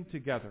assembling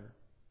together.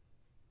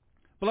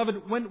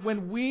 Beloved, when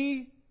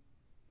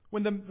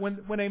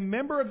a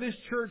member of this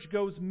church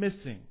goes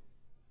missing,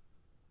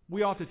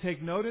 we ought to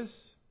take notice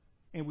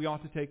and we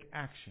ought to take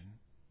action.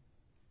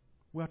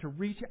 We ought to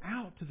reach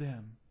out to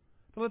them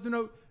to let them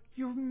know,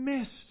 you're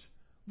missed.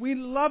 We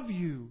love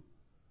you.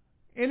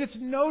 And it's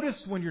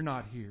noticed when you're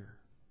not here.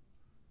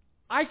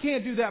 I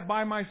can't do that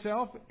by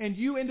myself, and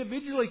you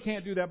individually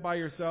can't do that by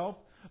yourself.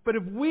 But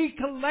if we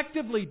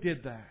collectively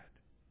did that,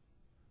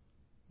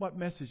 what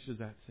message does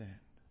that send?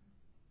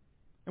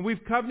 And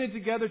we've covenanted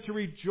together to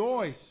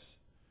rejoice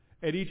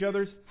at each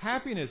other's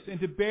happiness and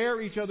to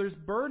bear each other's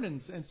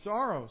burdens and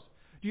sorrows.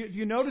 Do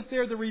you notice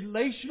there the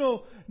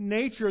relational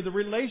nature, the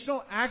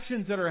relational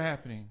actions that are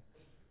happening?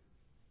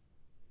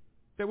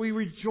 That we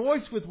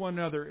rejoice with one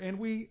another and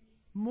we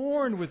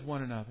mourn with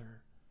one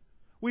another.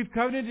 We've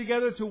covenanted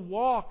together to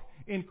walk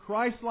in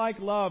Christ-like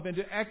love and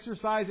to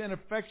exercise an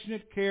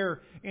affectionate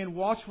care and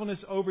watchfulness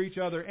over each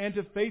other and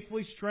to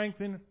faithfully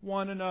strengthen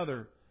one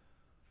another.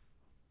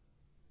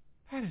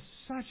 That is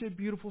such a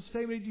beautiful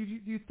statement.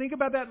 Do you think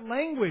about that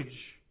language?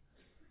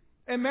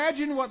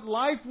 Imagine what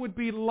life would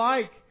be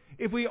like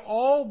if we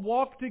all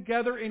walked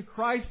together in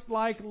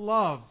Christ-like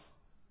love.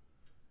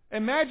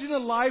 Imagine a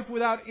life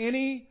without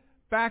any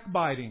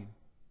backbiting.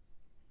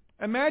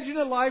 Imagine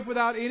a life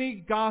without any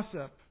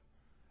gossip.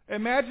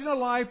 Imagine a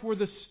life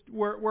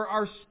where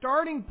our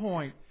starting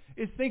point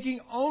is thinking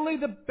only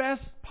the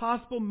best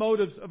possible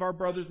motives of our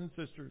brothers and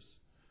sisters.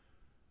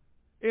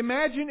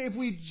 Imagine if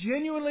we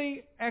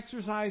genuinely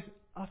exercise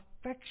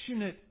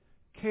affectionate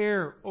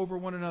care over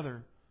one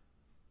another.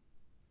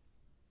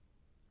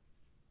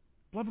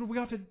 Beloved, we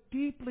ought to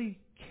deeply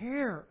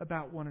care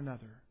about one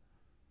another.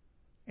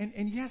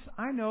 And yes,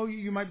 I know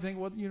you might think,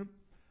 well,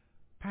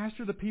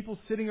 Pastor, the people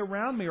sitting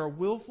around me are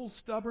willful,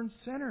 stubborn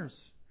sinners.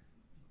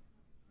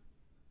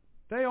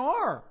 They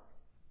are.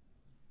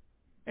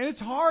 And it's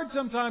hard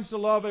sometimes to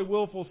love a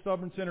willful,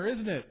 stubborn sinner,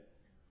 isn't it?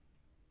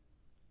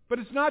 But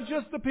it's not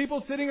just the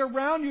people sitting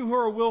around you who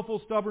are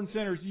willful, stubborn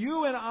sinners.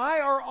 You and I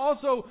are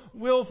also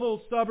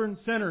willful, stubborn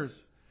sinners.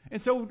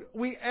 And so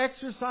we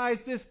exercise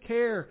this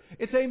care.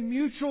 It's a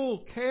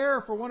mutual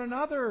care for one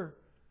another.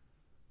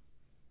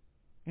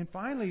 And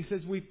finally, he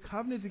says we've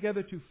covenanted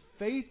together to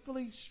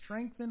faithfully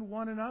strengthen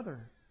one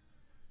another.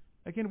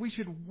 Again, we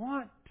should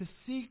want to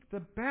seek the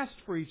best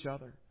for each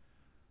other.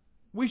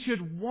 We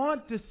should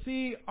want to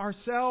see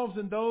ourselves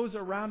and those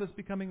around us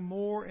becoming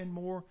more and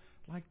more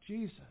like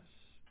Jesus.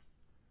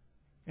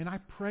 And I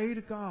pray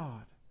to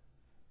God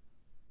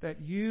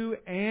that you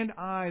and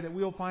I, that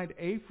we'll find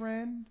a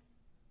friend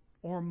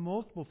or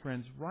multiple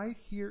friends right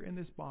here in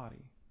this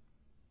body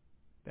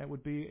that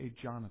would be a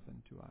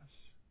Jonathan to us,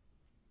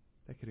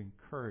 that could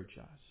encourage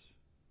us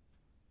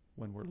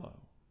when we're low.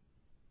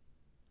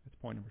 That's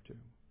point number 2.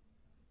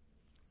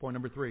 Point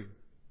number 3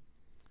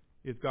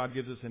 is God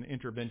gives us an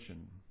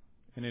intervention.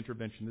 An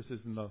intervention. This is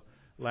in the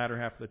latter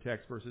half of the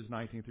text, verses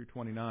 19 through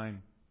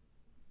 29.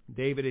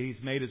 David, he's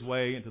made his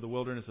way into the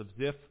wilderness of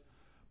Ziph,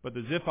 but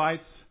the Ziphites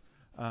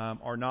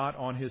are not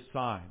on his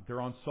side. They're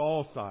on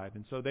Saul's side.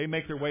 And so they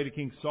make their way to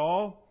King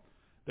Saul.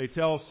 They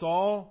tell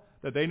Saul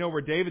that they know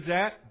where David's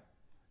at.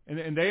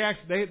 And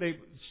they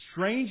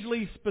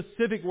strangely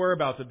specific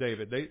whereabouts of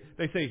David.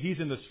 They say he's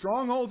in the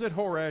strongholds at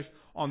Horesh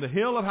on the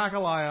hill of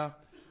Hakaliah,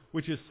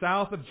 which is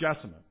south of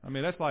Jessamine. I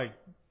mean, that's like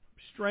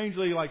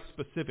strangely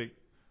specific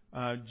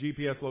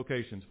GPS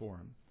locations for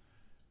him.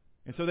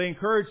 And so they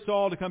encourage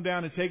Saul to come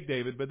down and take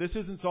David, but this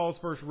isn't Saul's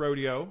first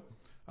rodeo.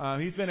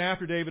 He's been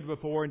after David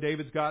before, and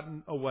David's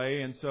gotten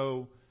away, and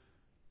so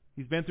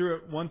he's been through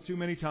it once too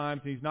many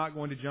times, and he's not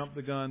going to jump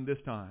the gun this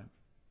time.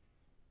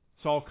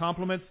 Saul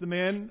compliments the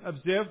men of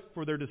Ziph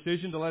for their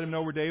decision to let him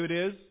know where David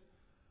is,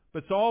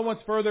 but Saul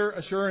wants further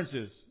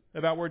assurances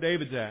about where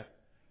David's at.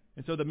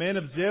 And so the men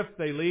of Ziph,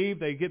 they leave,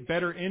 they get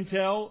better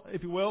intel,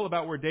 if you will,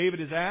 about where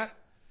David is at.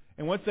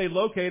 And once they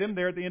locate him,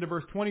 they're at the end of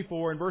verse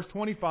 24. In verse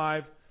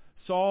 25,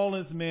 Saul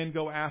and his men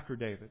go after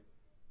David.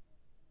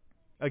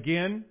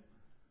 Again,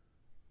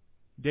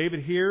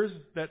 David hears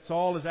that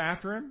Saul is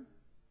after him.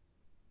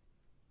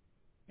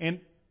 And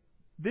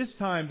this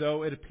time,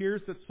 though, it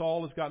appears that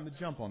Saul has gotten the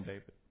jump on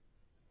David.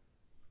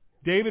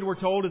 David, we're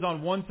told, is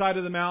on one side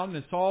of the mountain,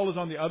 and Saul is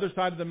on the other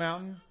side of the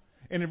mountain.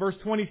 And in verse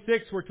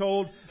 26, we're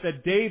told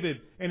that David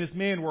and his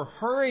men were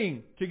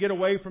hurrying to get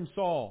away from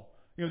Saul.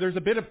 There's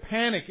a bit of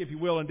panic, if you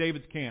will, in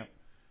David's camp.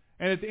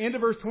 And at the end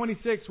of verse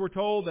 26, we're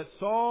told that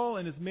Saul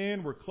and his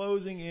men were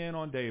closing in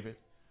on David.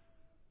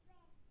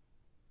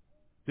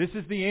 This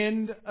is the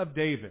end of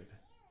David.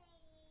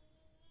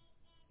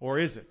 Or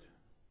is it?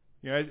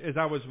 As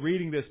I was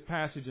reading this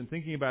passage and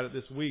thinking about it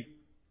this week,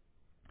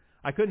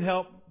 I couldn't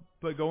help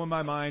but go in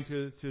my mind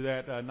to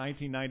that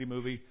 1990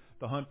 movie,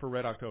 The Hunt for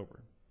Red October.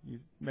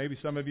 Maybe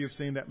some of you have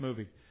seen that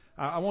movie.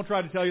 I won't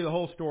try to tell you the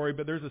whole story,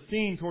 but there's a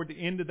scene toward the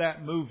end of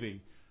that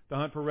movie, The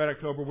Hunt for Red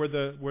October,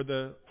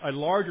 where a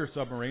larger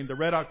submarine, the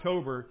Red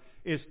October,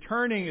 is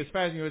turning as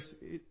fast,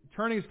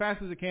 turning as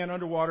fast as it can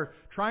underwater,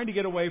 trying to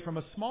get away from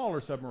a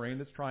smaller submarine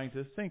that's trying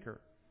to sink her.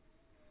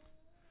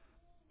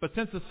 But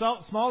since the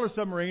smaller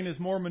submarine is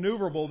more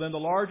maneuverable than the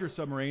larger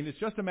submarine, it's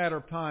just a matter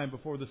of time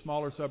before the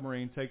smaller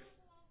submarine takes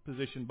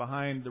position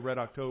behind the Red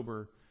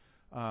October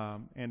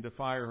and to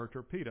fire her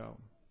torpedo.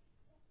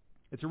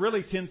 It's a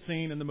really tense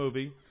scene in the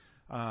movie.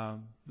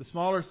 The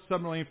smaller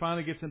submarine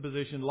finally gets in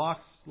position,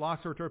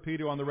 locks her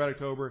torpedo on the Red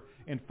October,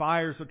 and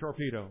fires the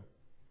torpedo.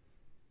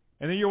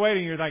 And then you're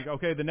waiting. You're like,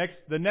 okay,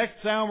 the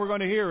next sound we're going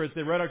to hear is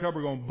the Red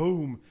October going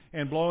boom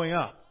and blowing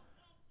up.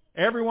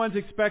 Everyone's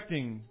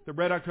expecting the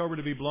Red October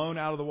to be blown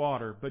out of the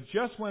water. But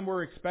just when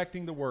we're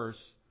expecting the worst,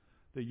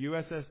 the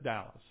USS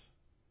Dallas,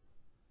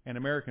 an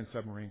American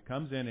submarine,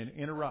 comes in and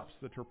interrupts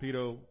the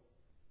torpedo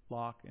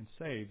lock and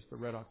saves the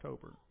Red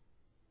October.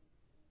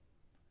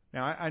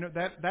 Now, I know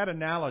that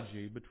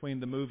analogy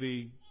between the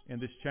movie and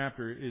this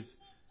chapter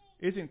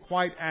isn't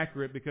quite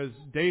accurate because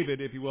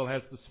David, if you will,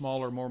 has the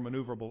smaller, more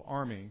maneuverable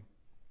army.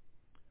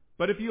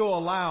 But if you'll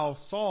allow,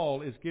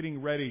 Saul is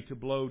getting ready to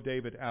blow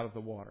David out of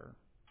the water.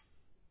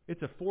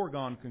 It's a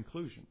foregone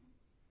conclusion.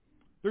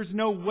 There's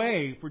no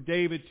way for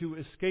David to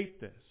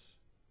escape this.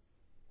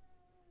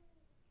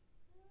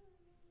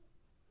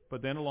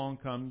 But then along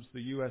comes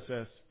the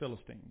USS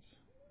Philistines.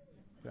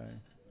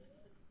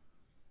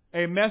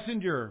 Okay. A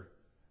messenger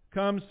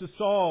comes to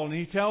Saul, and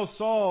he tells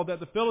Saul that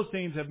the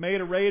Philistines have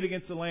made a raid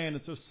against the land,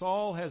 and so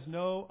Saul has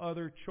no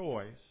other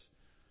choice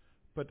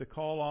but to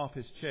call off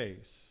his chase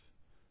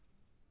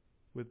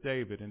with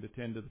David and to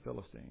tend to the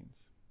Philistines.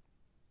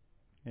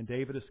 And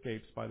David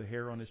escapes by the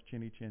hair on his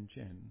chinny chin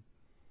chin.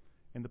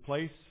 And the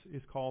place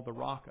is called the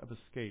Rock of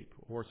Escape,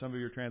 or some of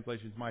your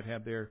translations might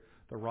have there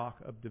the Rock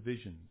of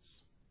Divisions.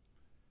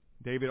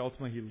 David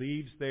ultimately he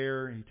leaves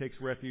there and he takes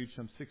refuge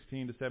some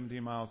 16 to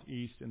 17 miles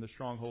east in the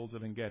strongholds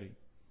of En-Gedi.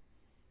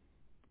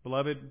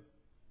 Beloved,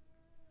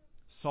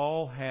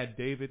 Saul had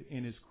David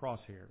in his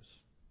crosshairs.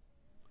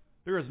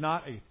 There is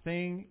not a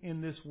thing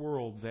in this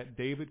world that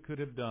David could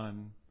have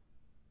done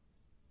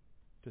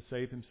to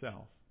save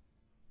himself,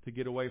 to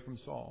get away from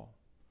Saul.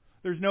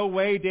 There's no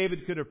way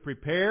David could have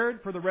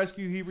prepared for the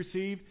rescue he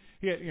received.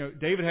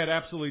 David had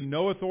absolutely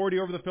no authority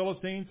over the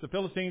Philistines. The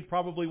Philistines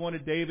probably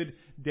wanted David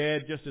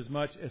dead just as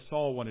much as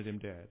Saul wanted him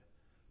dead.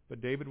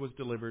 But David was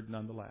delivered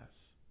nonetheless.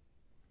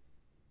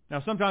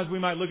 Now, sometimes we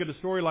might look at a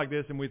story like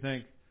this and we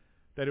think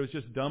that it was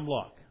just dumb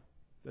luck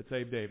that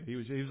saved David. He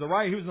was in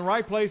the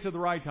right place at the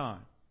right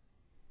time.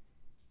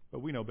 But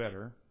we know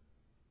better.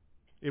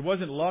 It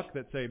wasn't luck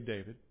that saved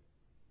David,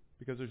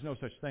 because there's no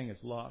such thing as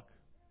luck.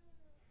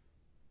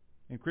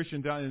 In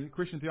Christian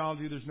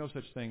theology, there's no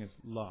such thing as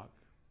luck.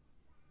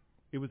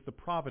 It was the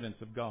providence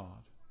of God.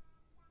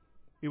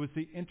 It was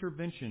the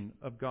intervention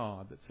of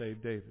God that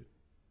saved David.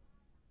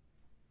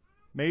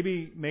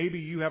 Maybe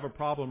you have a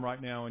problem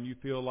right now and you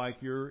feel like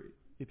you're,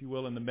 if you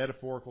will, in the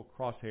metaphorical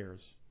crosshairs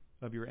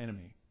of your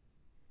enemy.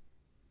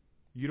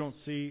 You don't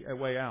see a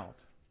way out.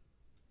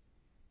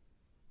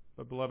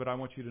 But beloved, I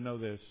want you to know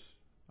this.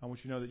 I want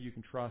you to know that you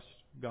can trust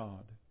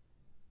God.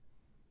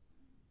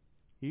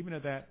 Even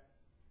at that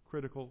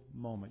critical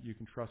moment, you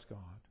can trust God.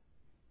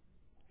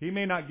 He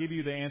may not give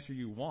you the answer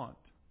you want,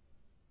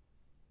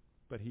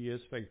 but He is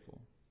faithful.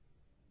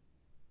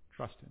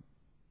 Trust Him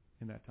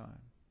in that time.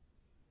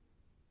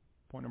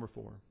 Point number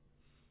 4.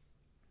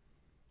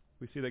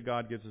 We see that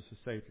God gives us a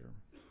Savior.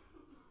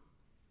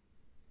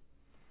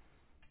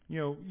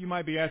 You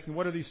might be asking,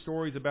 what are these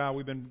stories about?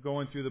 We've been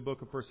going through the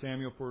book of 1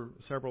 Samuel for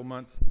several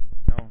months.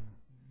 No,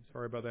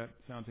 sorry about that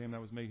sound team.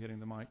 That was me hitting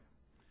the mic.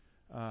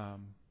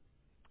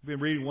 We've been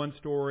reading one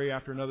story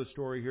after another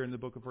story here in the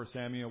book of 1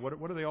 Samuel.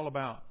 What are they all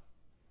about?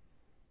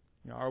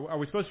 Are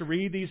we supposed to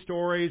read these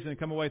stories and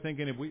come away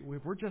thinking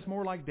if we're just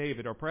more like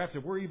David, or perhaps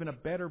if we're even a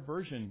better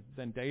version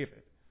than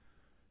David?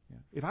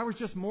 If I was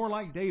just more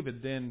like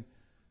David, then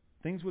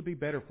things would be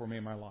better for me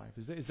in my life.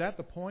 Is that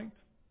the point?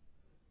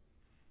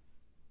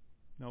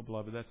 No,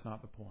 beloved, that's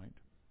not the point.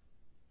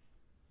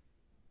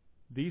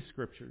 These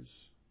scriptures,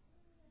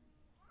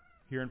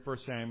 here in 1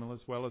 Samuel, as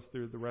well as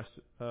through the rest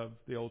of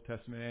the Old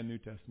Testament and New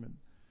Testament,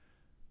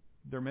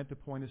 they're meant to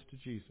point us to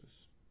Jesus.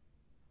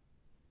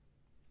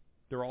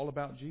 They're all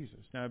about Jesus.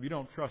 Now, if you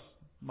don't trust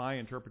my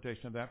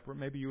interpretation of that,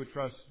 maybe you would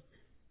trust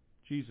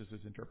Jesus'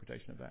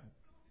 interpretation of that,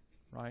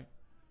 right?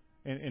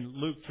 In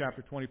Luke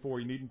chapter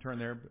 24, you needn't turn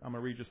there. I'm going to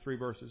read just 3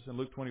 verses. In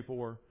Luke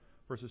 24,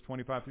 verses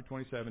 25 through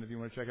 27, if you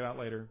want to check it out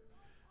later,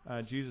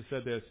 Jesus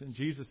said this, and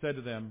Jesus said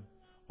to them,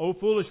 O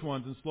foolish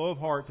ones and slow of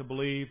heart to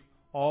believe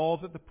all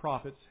that the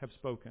prophets have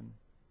spoken.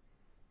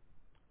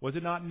 Was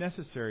it not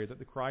necessary that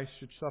the Christ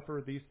should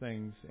suffer these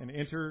things and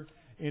enter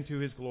into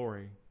His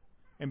glory?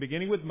 And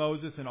beginning with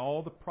Moses and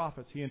all the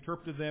prophets, He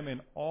interpreted them in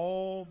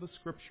all the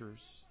Scriptures,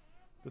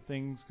 the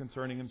things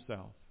concerning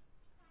Himself.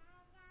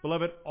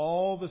 Beloved,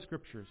 all the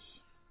Scriptures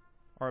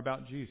are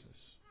about Jesus.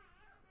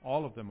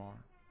 All of them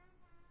are.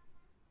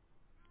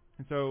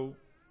 And so,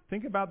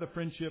 think about the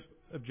friendship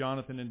of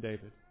Jonathan and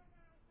David.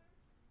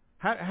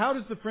 How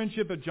does the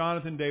friendship of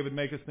Jonathan and David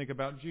make us think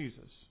about Jesus?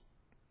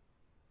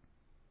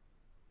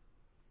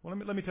 Well,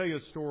 let me tell you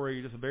a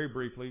story, just very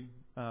briefly,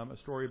 a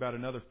story about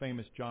another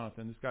famous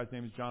Jonathan. This guy's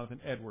name is Jonathan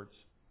Edwards.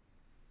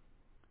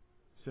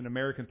 He's an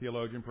American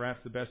theologian, perhaps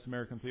the best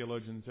American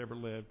theologian that's ever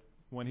lived.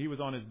 When he was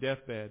on his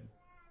deathbed,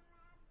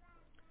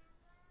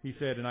 he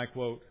said, and I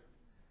quote,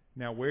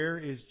 "Now where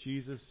is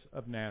Jesus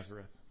of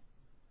Nazareth,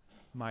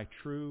 my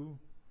true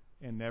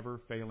and never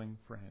failing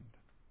friend?"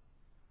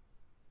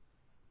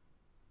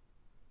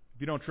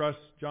 If you don't trust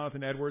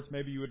Jonathan Edwards,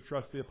 maybe you would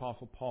trust the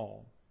Apostle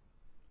Paul.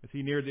 As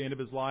he neared the end of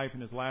his life,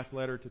 in his last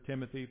letter to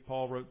Timothy,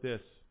 Paul wrote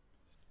this,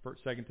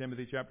 2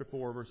 Timothy chapter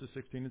 4, verses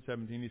 16 and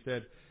 17. He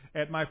said,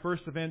 "At my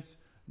first offense,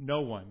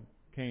 no one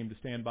came to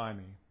stand by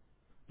me,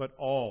 but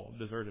all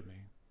deserted me.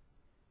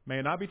 May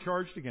I not be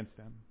charged against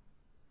them,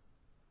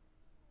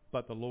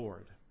 but the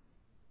Lord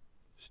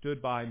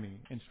stood by me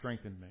and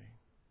strengthened me,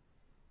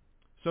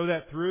 so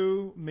that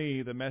through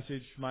me the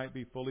message might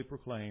be fully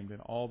proclaimed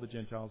and all the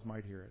Gentiles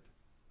might hear it."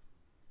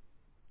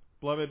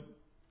 Beloved,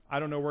 I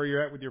don't know where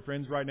you're at with your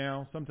friends right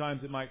now.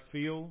 Sometimes it might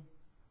feel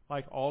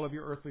like all of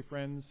your earthly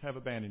friends have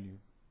abandoned you.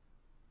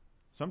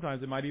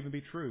 Sometimes it might even be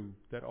true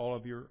that all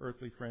of your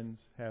earthly friends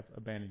have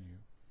abandoned you.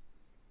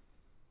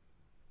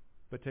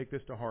 But take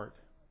this to heart.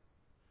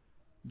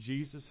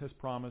 Jesus has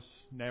promised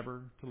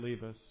never to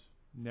leave us,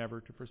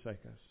 never to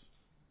forsake us.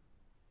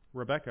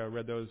 Rebecca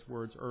read those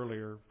words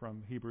earlier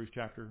from Hebrews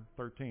chapter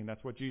 13.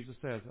 That's what Jesus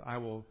says. I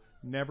will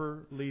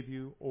never leave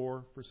you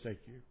or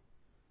forsake you.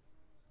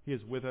 He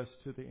is with us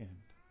to the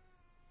end.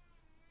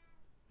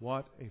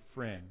 What a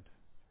friend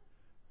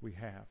we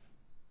have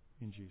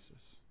in Jesus.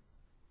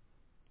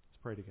 Let's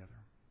pray together.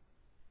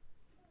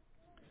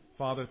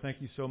 Father,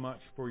 thank you so much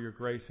for your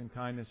grace and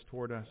kindness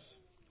toward us.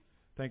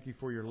 Thank you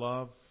for your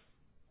love.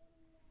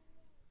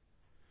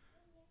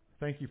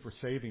 Thank you for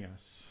saving us.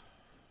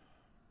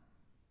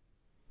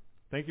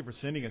 Thank you for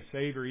sending a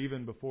Savior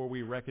even before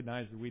we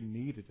recognized that we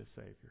needed a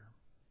Savior.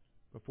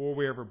 Before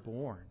we were ever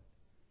born,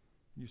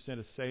 you sent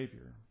a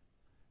Savior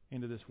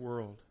into this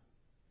world.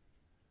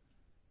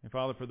 And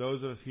Father, for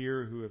those of us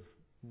here who have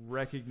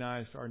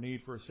recognized our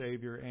need for a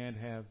Savior and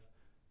have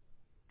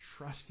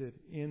trusted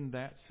in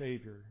that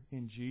Savior,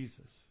 in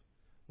Jesus,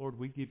 Lord,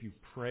 we give you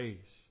praise.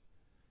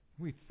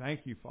 We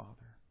thank you, Father,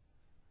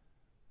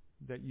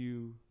 that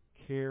you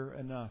care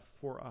enough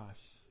for us,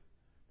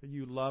 that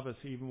you love us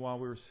even while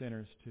we were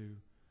sinners to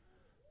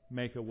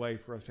make a way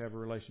for us to have a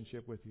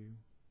relationship with you.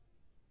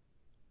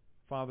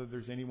 Father, if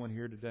there's anyone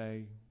here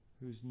today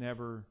who's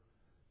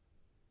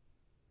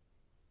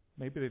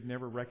maybe they've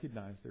never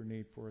recognized their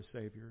need for a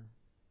Savior.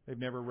 They've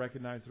never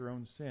recognized their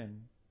own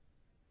sin.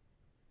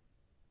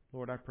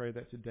 Lord, I pray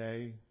that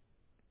today,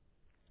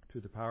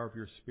 through the power of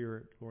your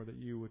Spirit, Lord, that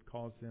you would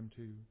cause them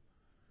to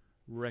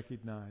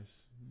recognize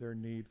their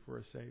need for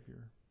a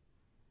Savior.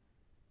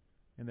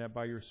 And that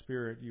by your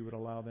Spirit, you would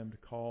allow them to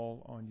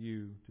call on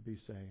you to be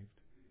saved.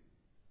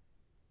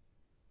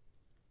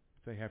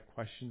 If they have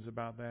questions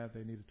about that,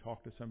 they need to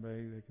talk to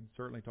somebody, they can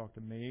certainly talk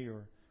to me,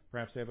 or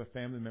perhaps they have a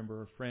family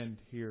member or friend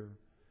here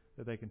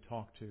that they can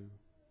talk to.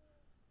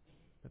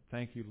 But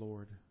thank you,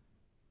 Lord,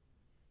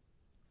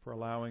 for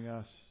allowing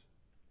us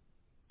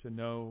to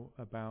know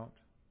about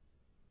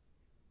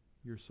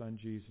your Son,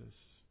 Jesus.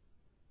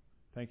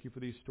 Thank you for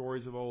these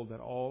stories of old that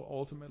all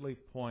ultimately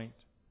point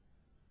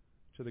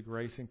to the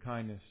grace and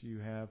kindness you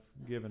have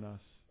given us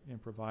in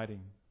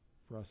providing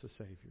for us a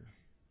Savior.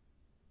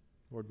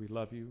 Lord, we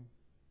love you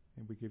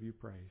and we give you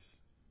praise.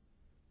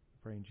 We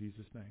pray in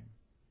Jesus' name.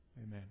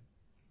 Amen.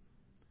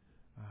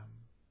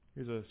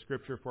 Here's a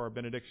scripture for our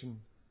benediction.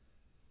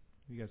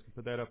 You guys can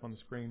put that up on the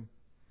screen.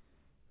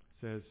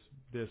 It says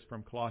this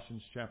from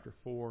Colossians chapter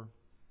 4,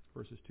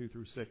 verses 2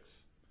 through 6.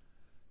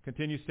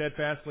 Continue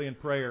steadfastly in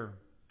prayer,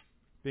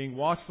 being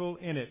watchful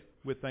in it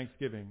with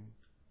thanksgiving.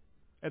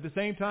 At the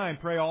same time,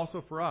 pray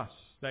also for us,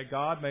 that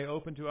God may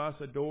open to us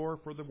a door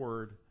for the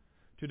word,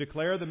 to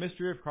declare the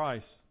mystery of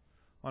Christ,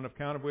 on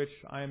account of which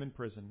I am in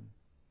prison,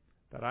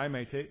 that I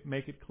may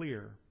make it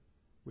clear,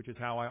 which is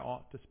how I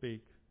ought to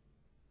speak.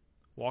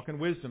 Walk in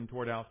wisdom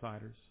toward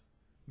outsiders,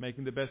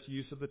 making the best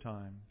use of the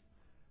time.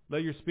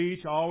 Let your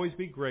speech always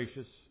be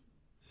gracious,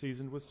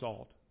 seasoned with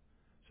salt,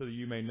 so that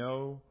you may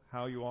know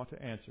how you ought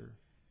to answer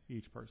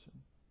each person.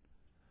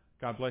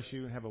 God bless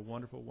you and have a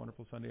wonderful,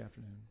 wonderful Sunday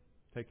afternoon.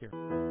 Take care.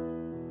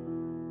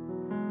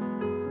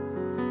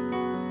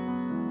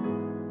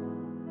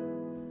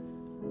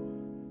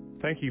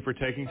 Thank you for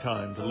taking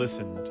time to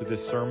listen to this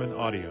sermon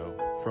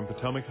audio from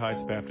Potomac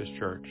Heights Baptist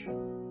Church.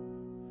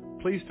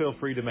 Please feel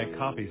free to make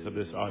copies of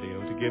this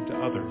audio to give to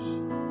others,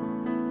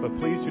 but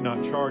please do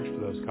not charge for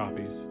those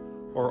copies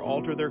or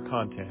alter their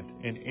content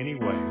in any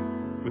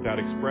way without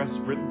express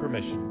written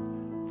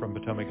permission from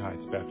Potomac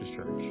Heights Baptist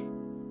Church.